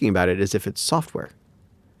talking about it as if it's software.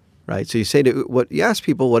 Right? So you ask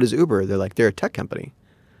people, what is Uber? They're like, they're a tech company.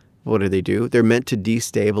 What do? They're meant to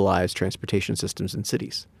destabilize transportation systems in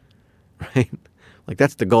cities. Right? Like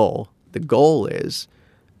that's the goal. The goal is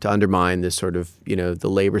to undermine this sort of, the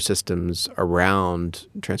labor systems around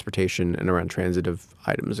transportation and around transit of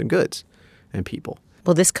items and goods and people.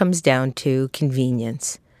 Well, this comes down to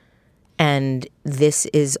convenience. And this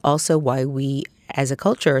is also why we, as a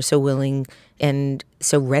culture, are so willing and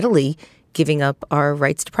so readily giving up our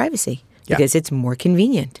rights to privacy. Because it's more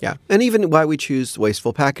convenient. Yeah. And even why we choose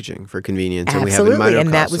wasteful packaging for convenience. Absolutely. And we have minor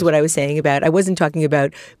and that was what I was saying about, I wasn't talking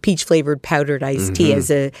about peach-flavored powdered iced tea as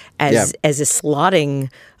a slotting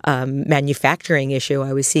manufacturing issue.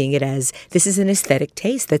 I was seeing it as this is an aesthetic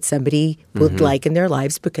taste that somebody would like in their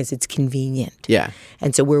lives because it's convenient. Yeah.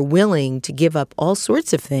 And so we're willing to give up all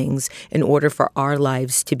sorts of things in order for our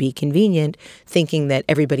lives to be convenient, thinking that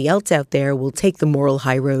everybody else out there will take the moral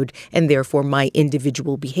high road and therefore my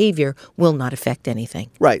individual behavior will not affect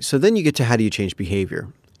anything. Right. So then you get to how do you change behavior?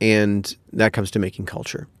 And that comes to making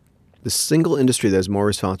culture. The single industry that is more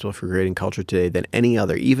responsible for creating culture today than any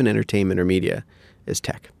other, even entertainment or media, is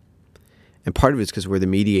tech. And part of it is because we're the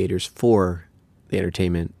mediators for the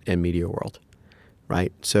entertainment and media world,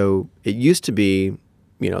 right? So it used to be,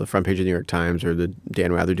 the front page of the New York Times or the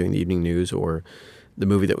Dan Rather doing the evening news or the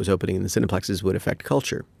movie that was opening in the Cineplexes would affect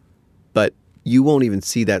culture. But you won't even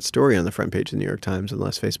see that story on the front page of the New York Times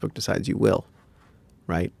unless Facebook decides you will,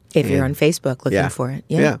 right? If you're on Facebook looking for it.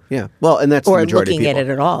 Yeah. Well, and that's the majority of people. Or looking at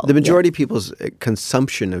it at all. The majority of people's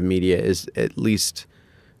consumption of media is at least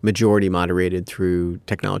majority moderated through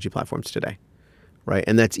technology platforms today, right?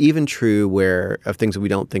 And that's even true of things that we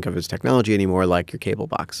don't think of as technology anymore, like your cable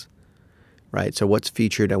box, right? So what's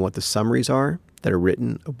featured and what the summaries are that are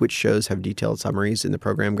written, which shows have detailed summaries in the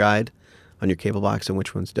program guide on your cable box and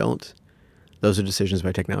which ones don't. Those are decisions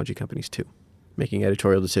by technology companies too, making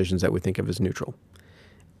editorial decisions that we think of as neutral.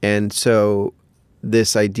 And so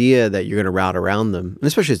this idea that you're going to route around them, and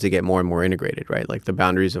especially as they get more and more integrated, right? Like the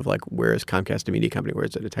boundaries of like, where is Comcast a media company? Where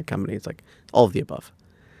is it a tech company? It's like all of the above.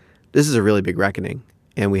 This is a really big reckoning.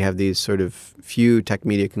 And we have these sort of few tech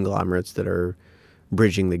media conglomerates that are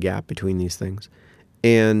bridging the gap between these things.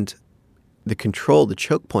 And the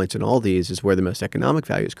choke points in all these is where the most economic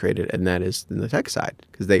value is created, and that is in the tech side,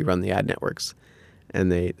 because they run the ad networks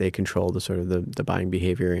and they control the sort of the buying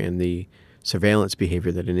behavior and the surveillance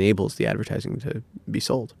behavior that enables the advertising to be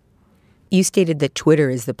sold. You stated that Twitter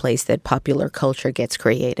is the place that popular culture gets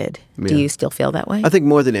created. Yeah. Do you still feel that way? I think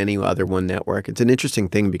more than any other one network. It's an interesting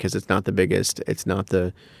thing because it's not the biggest, it's not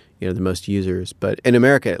the most users, but in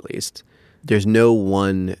America at least, there's no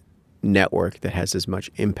one network that has as much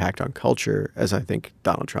impact on culture as I think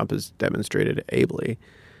Donald Trump has demonstrated ably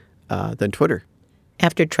than Twitter.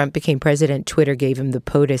 After Trump became president, Twitter gave him the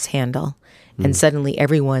POTUS handle. And suddenly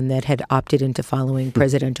everyone that had opted into following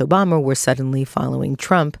President Obama were suddenly following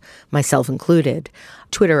Trump, myself included.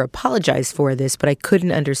 Twitter apologized for this, but I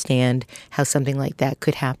couldn't understand how something like that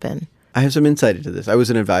could happen. I have some insight into this. I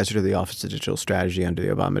was an advisor to the Office of Digital Strategy under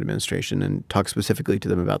the Obama administration and talked specifically to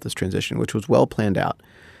them about this transition, which was well planned out.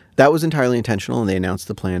 That was entirely intentional, and they announced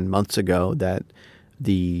the plan months ago that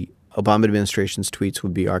the Obama administration's tweets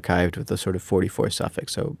would be archived with a sort of 44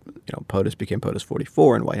 suffix. So, POTUS became POTUS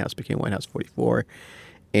 44 and White House became White House 44.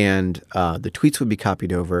 And the tweets would be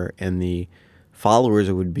copied over and the followers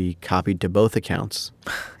would be copied to both accounts.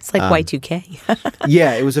 It's like Y2K.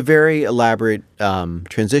 Yeah, it was a very elaborate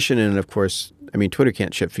transition. And of course, Twitter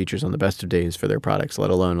can't ship features on the best of days for their products,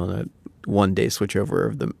 let alone on a one-day switchover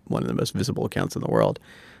of one of the most visible accounts in the world.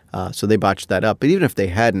 So they botched that up. But even if they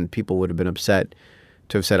hadn't, people would have been upset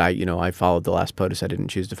to have said, I followed the last POTUS. I didn't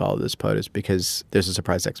choose to follow this POTUS because there's a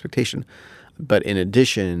surprise expectation. But in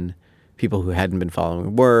addition, people who hadn't been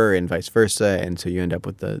following were, and vice versa. And so you end up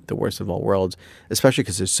with the worst of all worlds, especially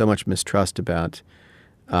because there's so much mistrust about,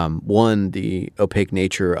 one, the opaque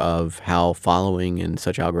nature of how following and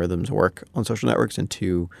such algorithms work on social networks, and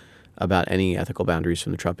two, about any ethical boundaries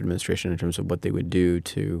from the Trump administration in terms of what they would do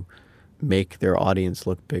to make their audience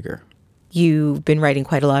look bigger. You've been writing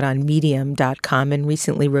quite a lot on Medium.com and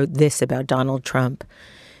recently wrote this about Donald Trump.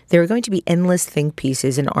 There are going to be endless think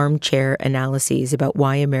pieces and armchair analyses about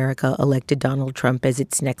why America elected Donald Trump as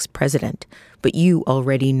its next president, but you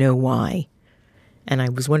already know why. And I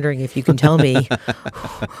was wondering if you can tell me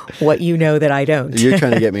what you know that I don't. You're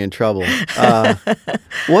trying to get me in trouble.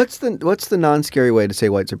 What's the non-scary way to say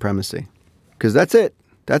white supremacy? Because that's it.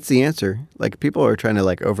 That's the answer. Like, people are trying to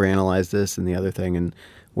overanalyze this and the other thing, and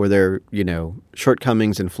were there,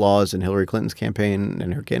 shortcomings and flaws in Hillary Clinton's campaign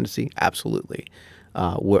and her candidacy? Absolutely.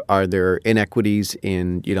 Are there inequities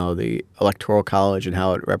in, the Electoral College and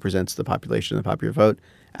how it represents the population and the popular vote?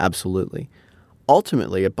 Absolutely.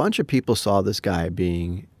 Ultimately, a bunch of people saw this guy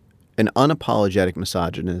being an unapologetic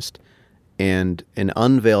misogynist and an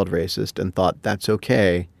unveiled racist and thought that's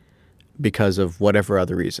okay because of whatever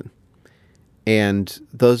other reason. And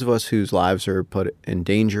those of us whose lives are put in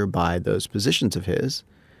danger by those positions of his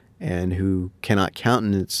and who cannot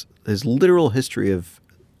countenance his literal history of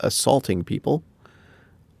assaulting people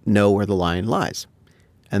know where the line lies.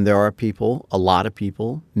 And there are people, a lot of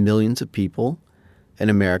people, millions of people in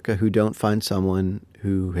America who don't find someone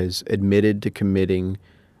who has admitted to committing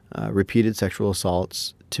repeated sexual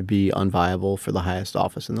assaults to be unviable for the highest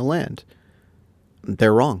office in the land.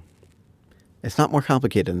 They're wrong. It's not more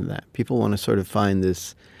complicated than that. People want to sort of find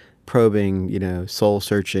this probing,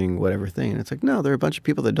 soul-searching, whatever thing. And it's like, no, there are a bunch of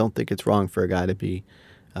people that don't think it's wrong for a guy to be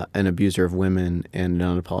an abuser of women and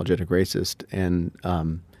an unapologetic racist. And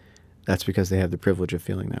that's because they have the privilege of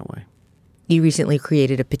feeling that way. You recently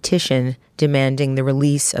created a petition demanding the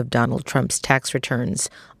release of Donald Trump's tax returns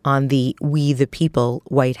on the We the People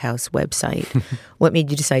White House website. What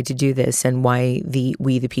made you decide to do this, and why the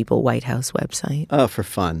We the People White House website? Oh, for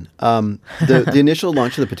fun. The initial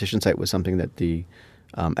launch of the petition site was something that the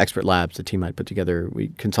Expert Labs, the team I put together, we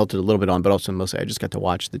consulted a little bit on, but also mostly I just got to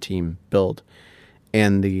watch the team build.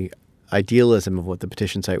 And the idealism of what the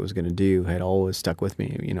petition site was going to do had always stuck with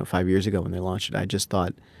me. 5 years ago when they launched it, I just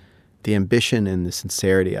thought the ambition and the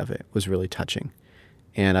sincerity of it was really touching.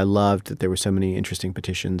 And I loved that there were so many interesting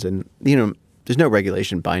petitions. And, there's no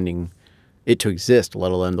regulation binding it to exist,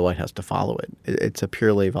 let alone the White House to follow it. It's a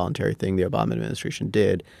purely voluntary thing the Obama administration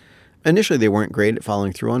did. Initially, they weren't great at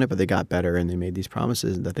following through on it, but they got better, and they made these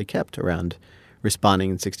promises that they kept around responding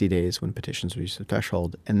in 60 days when petitions reached the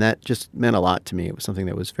threshold. And that just meant a lot to me. It was something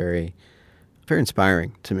that was very, very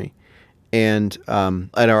inspiring to me. And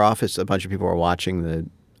at our office, a bunch of people were watching the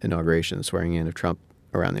inauguration, the swearing in of Trump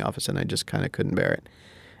around the office, and I just kind of couldn't bear it.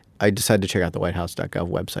 I decided to check out the whitehouse.gov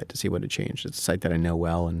website to see what had changed. It's a site that I know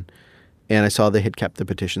well, and I saw they had kept the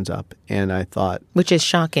petitions up, and I thought... Which is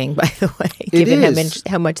shocking, by the way, given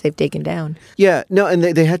how much they've taken down. Yeah, no, and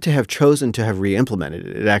they had to have chosen to have re-implemented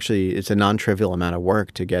it. It's a non-trivial amount of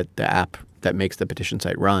work to get the app that makes the petition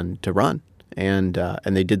site run, and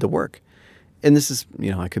they did the work. And this is,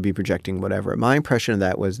 I could be projecting whatever. My impression of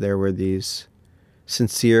that was there were these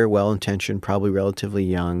sincere, well-intentioned, probably relatively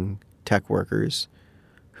young tech workers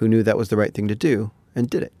who knew that was the right thing to do and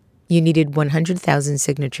did it. You needed 100,000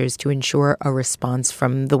 signatures to ensure a response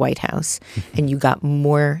from the White House, and you got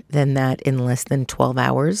more than that in less than 12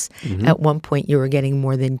 hours. Mm-hmm. At one point, you were getting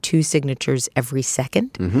more than 2 signatures every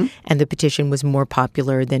second, and the petition was more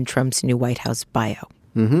popular than Trump's new White House bio.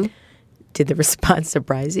 Mm-hmm. Did the response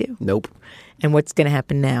surprise you? Nope. And what's going to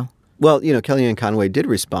happen now? Well, Kellyanne Conway did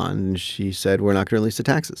respond, and she said, we're not going to release the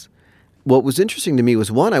taxes. What was interesting to me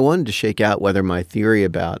was, one, I wanted to shake out whether my theory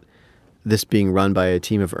about this being run by a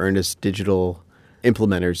team of earnest digital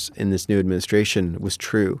implementers in this new administration was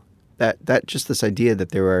true. That just this idea that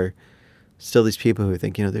there are still these people who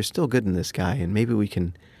think, there's still good in this guy, and maybe we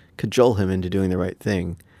can cajole him into doing the right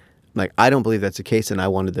thing. I don't believe that's the case, and I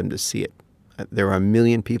wanted them to see it. There are 1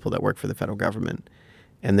 million people that work for the federal government,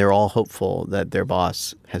 and they're all hopeful that their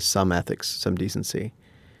boss has some ethics, some decency.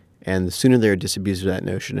 And the sooner they're disabused of that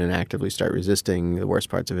notion and actively start resisting the worst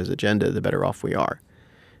parts of his agenda, the better off we are.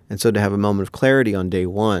 And so to have a moment of clarity on day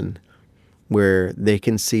one where they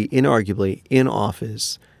can see inarguably in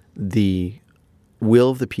office the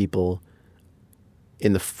will of the people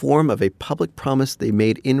in the form of a public promise they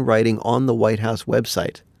made in writing on the White House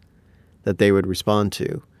website that they would respond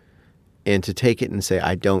to, and to take it and say,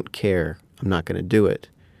 I don't care, I'm not going to do it,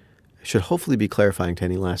 should hopefully be clarifying to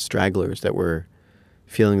any last stragglers that were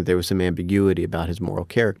feeling that there was some ambiguity about his moral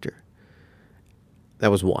character.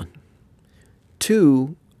 That was one.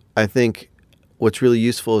 Two, I think what's really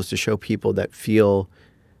useful is to show people that feel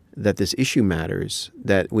that this issue matters,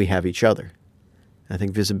 that we have each other. I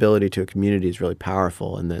think visibility to a community is really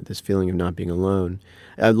powerful, and that this feeling of not being alone.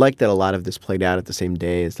 I like that a lot of this played out at the same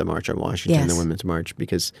day as the March on Washington, Yes. the Women's March,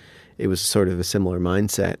 because it was sort of a similar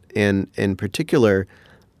mindset. And in particular,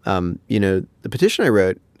 the petition I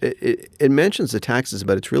wrote, it mentions the taxes,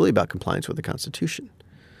 but it's really about compliance with the Constitution.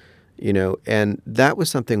 And that was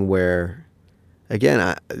something where,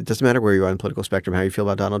 again, it doesn't matter where you are on the political spectrum, how you feel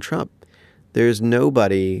about Donald Trump. There's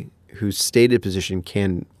nobody whose stated position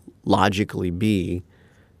can logically be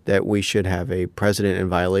that we should have a president in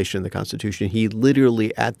violation of the Constitution he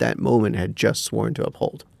literally at that moment had just sworn to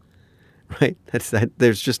uphold. Right?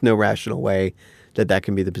 There's just no rational way that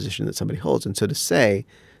can be the position that somebody holds. And so to say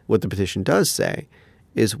what the petition does say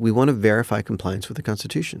is we want to verify compliance with the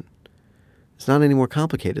Constitution. It's not any more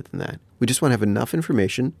complicated than that. We just want to have enough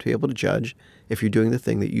information to be able to judge if you're doing the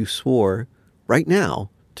thing that you swore right now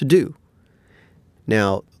to do.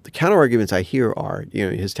 Now, the counter-arguments I hear are,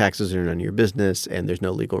 his taxes are none of your business and there's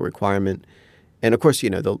no legal requirement. And of course,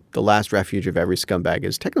 the last refuge of every scumbag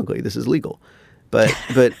is technically this is legal.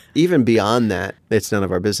 But even beyond that, it's none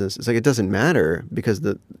of our business. It's like it doesn't matter because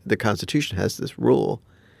the Constitution has this rule.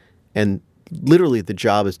 And literally the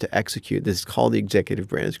job is to execute. This is called the executive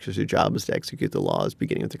branch because the job is to execute the laws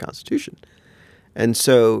beginning with the Constitution. And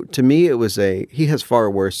so to me, it was he has far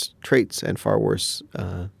worse traits and far worse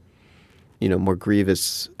more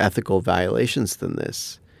grievous ethical violations than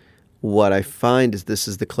this. What I find is this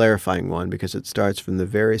is the clarifying one because it starts from the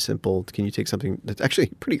very simple, can you take something that's actually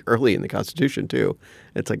pretty early in the Constitution too?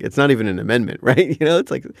 It's like, it's not even an amendment, right?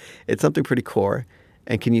 It's something pretty core.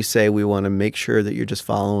 And can you say we want to make sure that you're just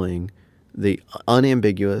following the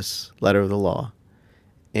unambiguous letter of the law?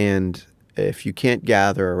 And if you can't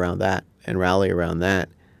gather around that and rally around that,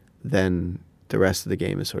 then the rest of the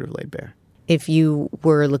game is sort of laid bare. If you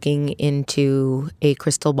were looking into a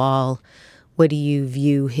crystal ball, what do you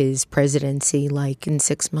view his presidency like in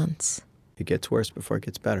 6 months? It gets worse before it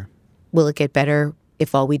gets better. Will it get better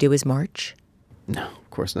if all we do is march? No, of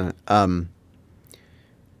course not.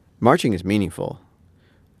 Marching is meaningful.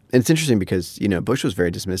 And it's interesting because, Bush was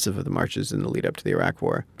very dismissive of the marches in the lead up to the Iraq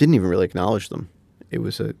War. Didn't even really acknowledge them. It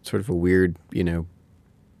was a sort of a weird,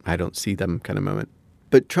 I don't see them kind of moment.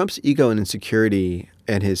 But Trump's ego and insecurity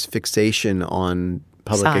and his fixation on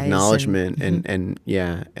public Size acknowledgement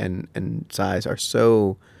and size are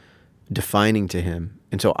so defining to him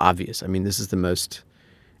and so obvious. I mean, this is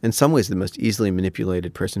in some ways, the most easily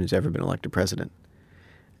manipulated person who's ever been elected president.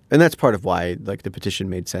 And that's part of why, the petition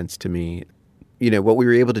made sense to me. What we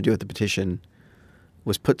were able to do with the petition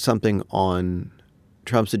was put something on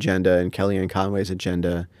Trump's agenda and Kellyanne Conway's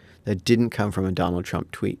agenda that didn't come from a Donald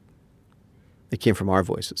Trump tweet. It came from our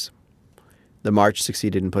voices. The march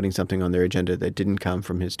succeeded in putting something on their agenda that didn't come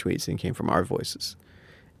from his tweets and came from our voices.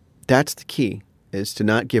 That's the key, is to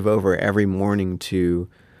not give over every morning to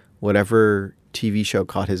whatever TV show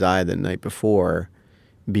caught his eye the night before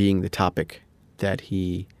being the topic that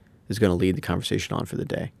he is going to lead the conversation on for the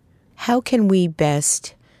day. How can we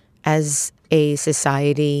best, as a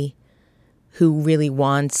society who really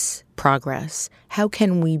wants progress, how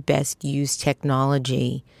can we best use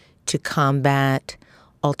technology to combat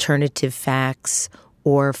alternative facts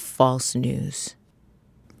or false news?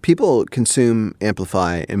 People consume,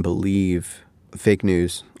 amplify, and believe fake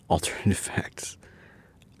news, alternative facts,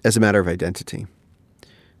 as a matter of identity.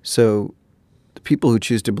 So the people who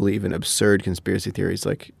choose to believe in absurd conspiracy theories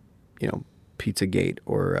like, Pizzagate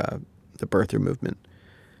or the birther movement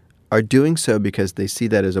are doing so because they see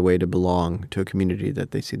that as a way to belong to a community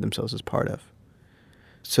that they see themselves as part of.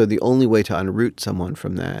 So the only way to unroot someone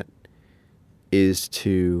from that is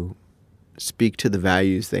to speak to the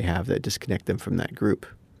values they have that disconnect them from that group.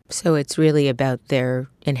 So it's really about their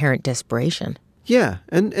inherent desperation. Yeah.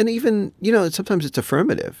 And even, sometimes it's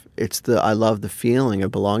affirmative. It's I love the feeling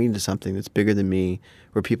of belonging to something that's bigger than me,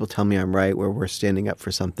 where people tell me I'm right, where we're standing up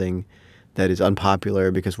for something that is unpopular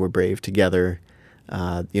because we're brave together.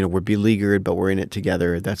 We're beleaguered, but we're in it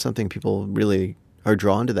together. That's something people really are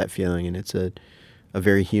drawn to, that feeling. And it's a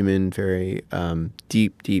very human, very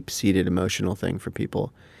deep-seated emotional thing for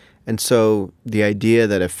people. And so the idea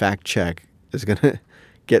that a fact check is going to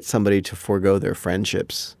get somebody to forego their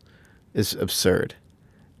friendships is absurd.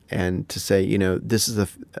 And to say, this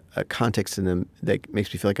is a context in them that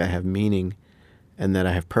makes me feel like I have meaning and that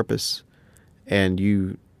I have purpose, and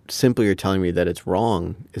you simply are telling me that it's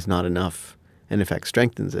wrong is not enough, and in fact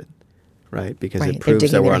strengthens it, right? Because it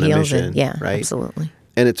proves that we're on a mission, yeah, right? Absolutely.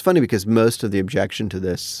 And it's funny because most of the objection to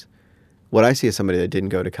this, what I see as somebody that didn't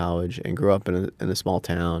go to college and grew up in a small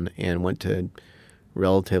town and went to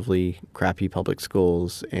relatively crappy public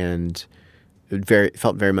schools and it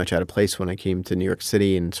felt very much out of place when I came to New York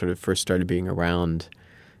City and sort of first started being around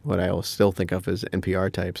what I will still think of as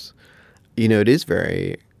NPR types. It is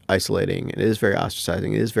very isolating. It is very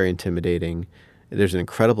ostracizing. It is very intimidating. There's an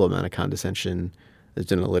incredible amount of condescension.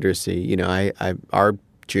 There's an illiteracy. Our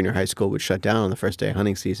junior high school would shut down on the first day of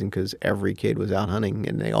hunting season because every kid was out hunting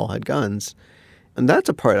and they all had guns. And that's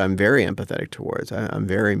a part I'm very empathetic towards. I'm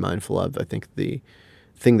very mindful of. I think the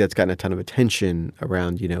thing that's gotten a ton of attention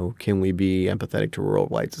around, can we be empathetic to rural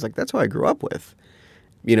whites? It's like, that's what I grew up with.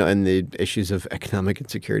 And the issues of economic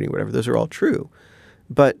insecurity, whatever, those are all true.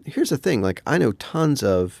 But here's the thing, I know tons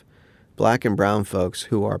of black and brown folks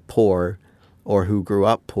who are poor or who grew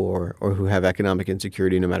up poor or who have economic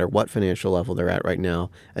insecurity no matter what financial level they're at right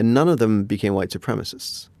now, and none of them became white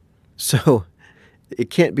supremacists. So it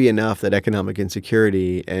can't be enough that economic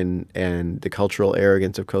insecurity and the cultural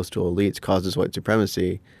arrogance of coastal elites causes white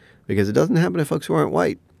supremacy, because it doesn't happen to folks who aren't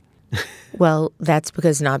white. Well, that's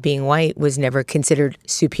because not being white was never considered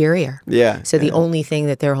superior. Yeah. So the only thing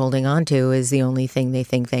that they're holding on to is the only thing they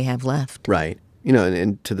think they have left. Right.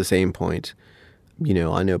 And to the same point,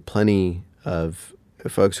 I know plenty of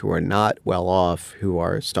folks who are not well off who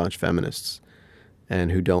are staunch feminists and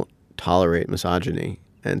who don't tolerate misogyny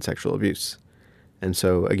and sexual abuse. And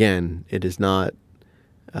so, again, it is not,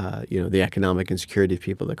 the economic insecurity of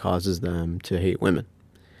people that causes them to hate women,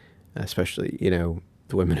 especially,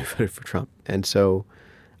 the women who voted for Trump. And so,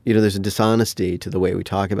 there's a dishonesty to the way we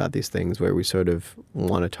talk about these things where we sort of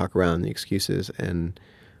want to talk around the excuses, and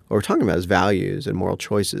what we're talking about is values and moral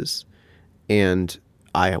choices. And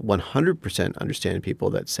I 100% understand people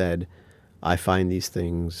that said, I find these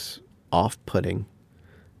things off-putting,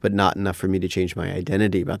 but not enough for me to change my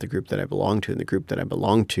identity about the group that I belong to, and the group that I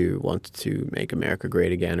belong to wants to make America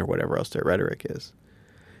great again or whatever else their rhetoric is.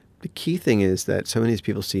 The key thing is that so many of these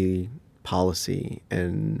people see policy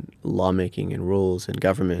and lawmaking and rules and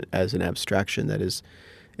government as an abstraction that is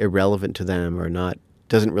irrelevant to them or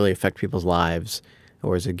doesn't really affect people's lives,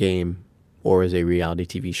 or as a game, or as a reality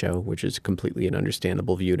TV show, which is completely an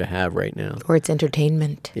understandable view to have right now. Or it's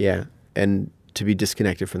entertainment. Yeah, and to be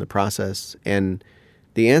disconnected from the process. And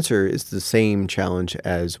the answer is the same challenge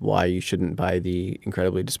as why you shouldn't buy the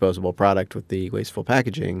incredibly disposable product with the wasteful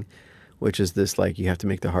packaging, which is this, you have to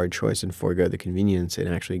make the hard choice and forego the convenience and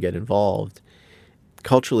actually get involved.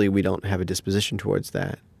 Culturally, we don't have a disposition towards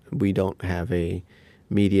that. We don't have a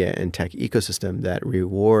media and tech ecosystem that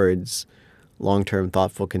rewards long-term,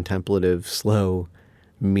 thoughtful, contemplative, slow,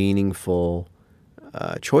 meaningful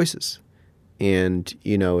choices. And,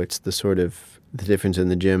 it's the sort of the difference in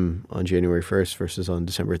the gym on January 1st versus on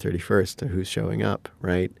December 31st to who's showing up,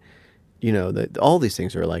 right? All these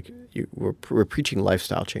things are we're preaching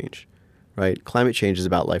lifestyle change. Right? Climate change is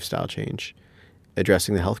about lifestyle change.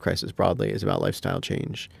 Addressing the health crisis broadly is about lifestyle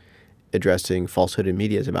change. Addressing falsehood in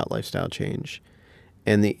media is about lifestyle change.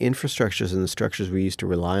 And the infrastructures and the structures we used to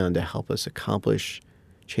rely on to help us accomplish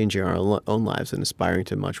changing our own lives and aspiring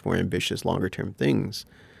to much more ambitious, longer-term things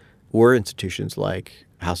were institutions like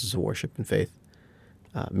houses of worship and faith,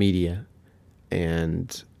 media,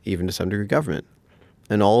 and even to some degree government.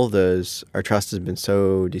 And all of those, our trust has been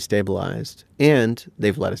so destabilized, and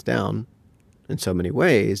they've let us down in so many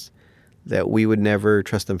ways that we would never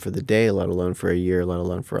trust them for the day, let alone for a year, let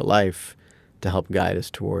alone for a life, to help guide us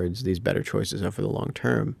towards these better choices over the long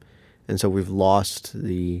term. And so we've lost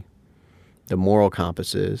the moral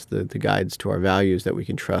compasses, the guides to our values that we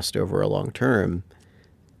can trust over a long term.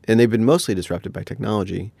 And they've been mostly disrupted by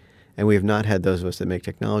technology. And we have not had those of us that make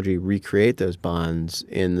technology recreate those bonds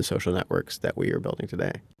in the social networks that we are building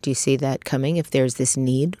today. Do you see that coming? If there's this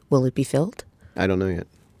need, will it be filled? I don't know yet.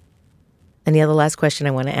 And the other last question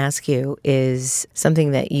I want to ask you is something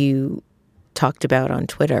that you talked about on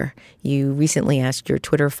Twitter. You recently asked your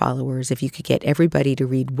Twitter followers if you could get everybody to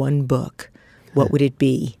read one book, what would it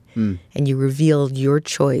be? And you revealed your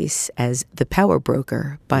choice as The Power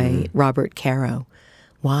Broker by Robert Caro.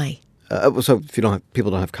 Why? So if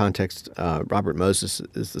people don't have context, Robert Moses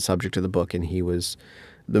is the subject of the book, and he was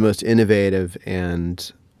the most innovative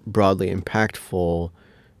and broadly impactful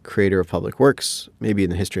creator of public works, maybe in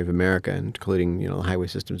the history of America, including highway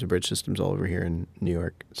systems and bridge systems all over here in New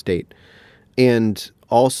York State, and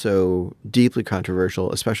also deeply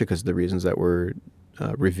controversial, especially because of the reasons that were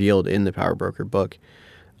revealed in the Power Broker book,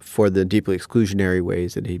 for the deeply exclusionary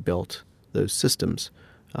ways that he built those systems.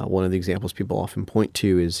 One of the examples people often point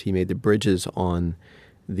to is he made the bridges on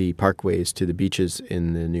the parkways to the beaches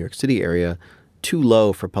in the New York City area too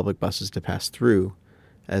low for public buses to pass through,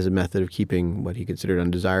 as a method of keeping what he considered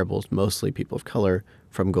undesirables, mostly people of color,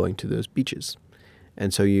 from going to those beaches.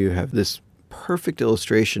 And so you have this perfect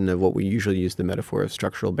illustration of what we usually use the metaphor of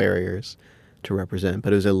structural barriers, to represent,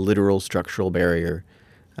 but it was a literal structural barrier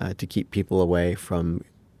to keep people away from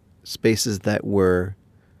spaces that were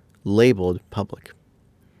labeled public.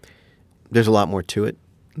 There's a lot more to it.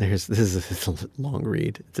 This is a long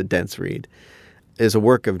read. It's a dense read. It's a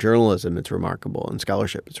work of journalism. It's remarkable, and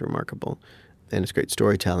scholarship. It's remarkable, and it's great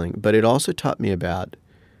storytelling. But it also taught me about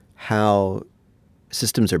how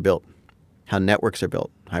systems are built, how networks are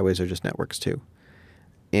built. Highways are just networks too,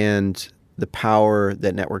 and the power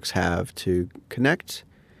that networks have to connect,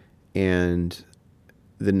 and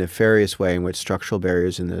the nefarious way in which structural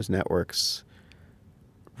barriers in those networks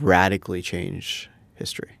radically change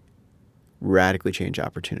history, radically change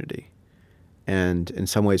opportunity, and in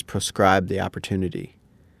some ways prescribe the opportunity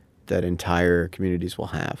that entire communities will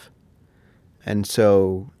have. And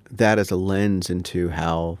so that as a lens into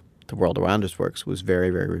how the world around us works was very,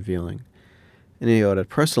 very revealing. And at a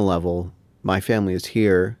personal level, my family is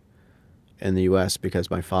here in the U.S. because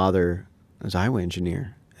my father was a highway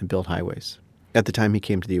engineer and built highways. At the time he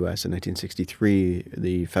came to the U.S. in 1963,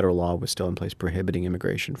 the federal law was still in place prohibiting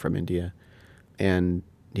immigration from India. And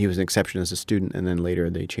he was an exception as a student, and then later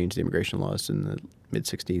they changed the immigration laws in the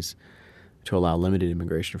mid-'60s to allow limited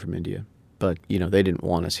immigration from India. But, they didn't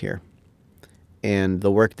want us here. And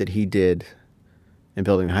the work that he did in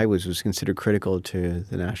building highways was considered critical to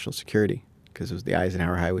the national security because it was the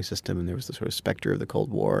Eisenhower highway system, and there was the sort of specter of the Cold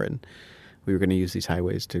War, and we were going to use these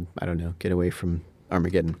highways to, get away from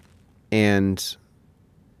Armageddon. And,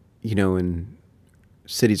 in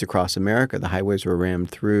cities across America, the highways were rammed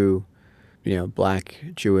through, Black,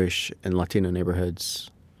 Jewish, and Latino neighborhoods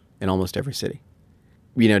in almost every city.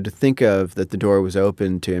 To think of that the door was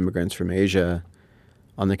open to immigrants from Asia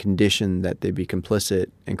on the condition that they'd be complicit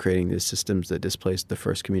in creating these systems that displaced the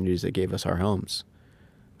first communities that gave us our homes.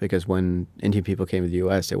 Because when Indian people came to the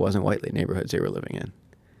U.S., it wasn't white neighborhoods they were living in.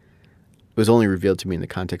 It was only revealed to me in the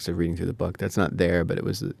context of reading through the book. That's not there, but it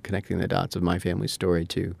was connecting the dots of my family's story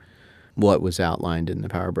to what was outlined in The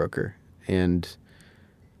Power Broker. And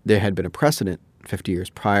there had been a precedent 50 years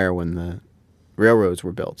prior when the railroads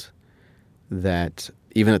were built that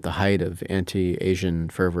even at the height of anti-Asian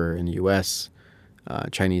fervor in the U.S.,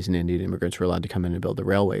 Chinese and Indian immigrants were allowed to come in and build the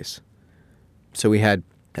railways. So we had,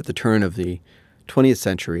 at the turn of the 20th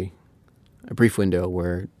century, a brief window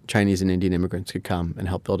where Chinese and Indian immigrants could come and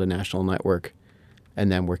help build a national network,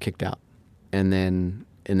 and then were kicked out. And then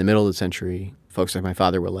in the middle of the century, folks like my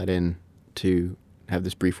father were let in to have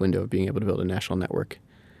this brief window of being able to build a national network,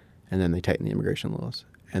 and then they tightened the immigration laws.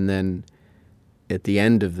 And then at the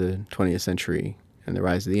end of the 20th century and the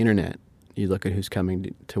rise of the internet, you look at who's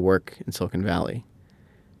coming to work in Silicon Valley,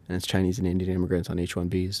 and it's Chinese and Indian immigrants on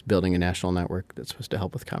H-1Bs building a national network that's supposed to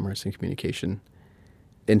help with commerce and communication.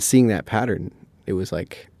 And seeing that pattern, it was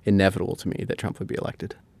like inevitable to me that Trump would be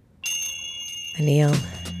elected. Anil,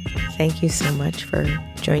 thank you so much for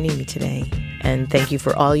joining me today. And thank you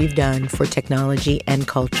for all you've done for technology and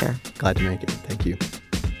culture. Glad to make it. Thank you.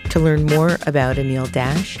 To learn more about Anil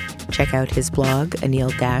Dash, check out his blog,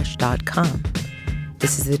 anildash.com.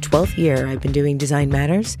 This is the 12th year I've been doing Design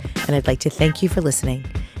Matters, and I'd like to thank you for listening.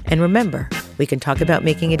 And remember, we can talk about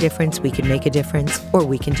making a difference, we can make a difference, or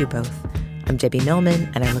we can do both. I'm Debbie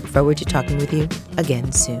Millman, and I look forward to talking with you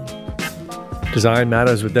again soon. Design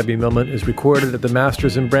Matters with Debbie Millman is recorded at the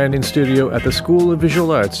Masters in Branding Studio at the School of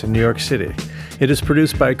Visual Arts in New York City. It is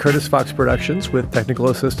produced by Curtis Fox Productions with technical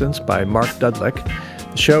assistance by Mark Dudlick.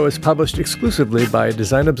 The show is published exclusively by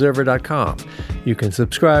DesignObserver.com. You can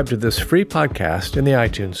subscribe to this free podcast in the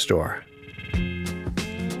iTunes Store.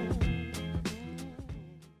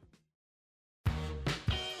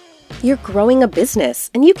 You're growing a business,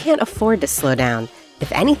 and you can't afford to slow down.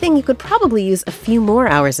 If anything, you could probably use a few more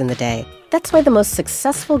hours in the day. That's why the most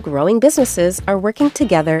successful growing businesses are working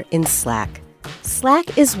together in Slack.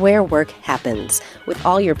 Slack is where work happens, with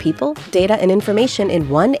all your people, data, and information in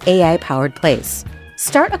one AI-powered place.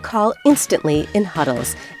 Start a call instantly in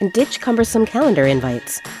huddles and ditch cumbersome calendar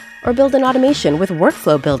invites. Or build an automation with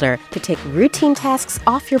Workflow Builder to take routine tasks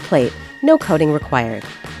off your plate, no coding required.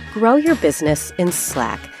 Grow your business in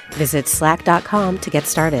Slack. Visit slack.com to get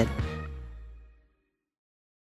started.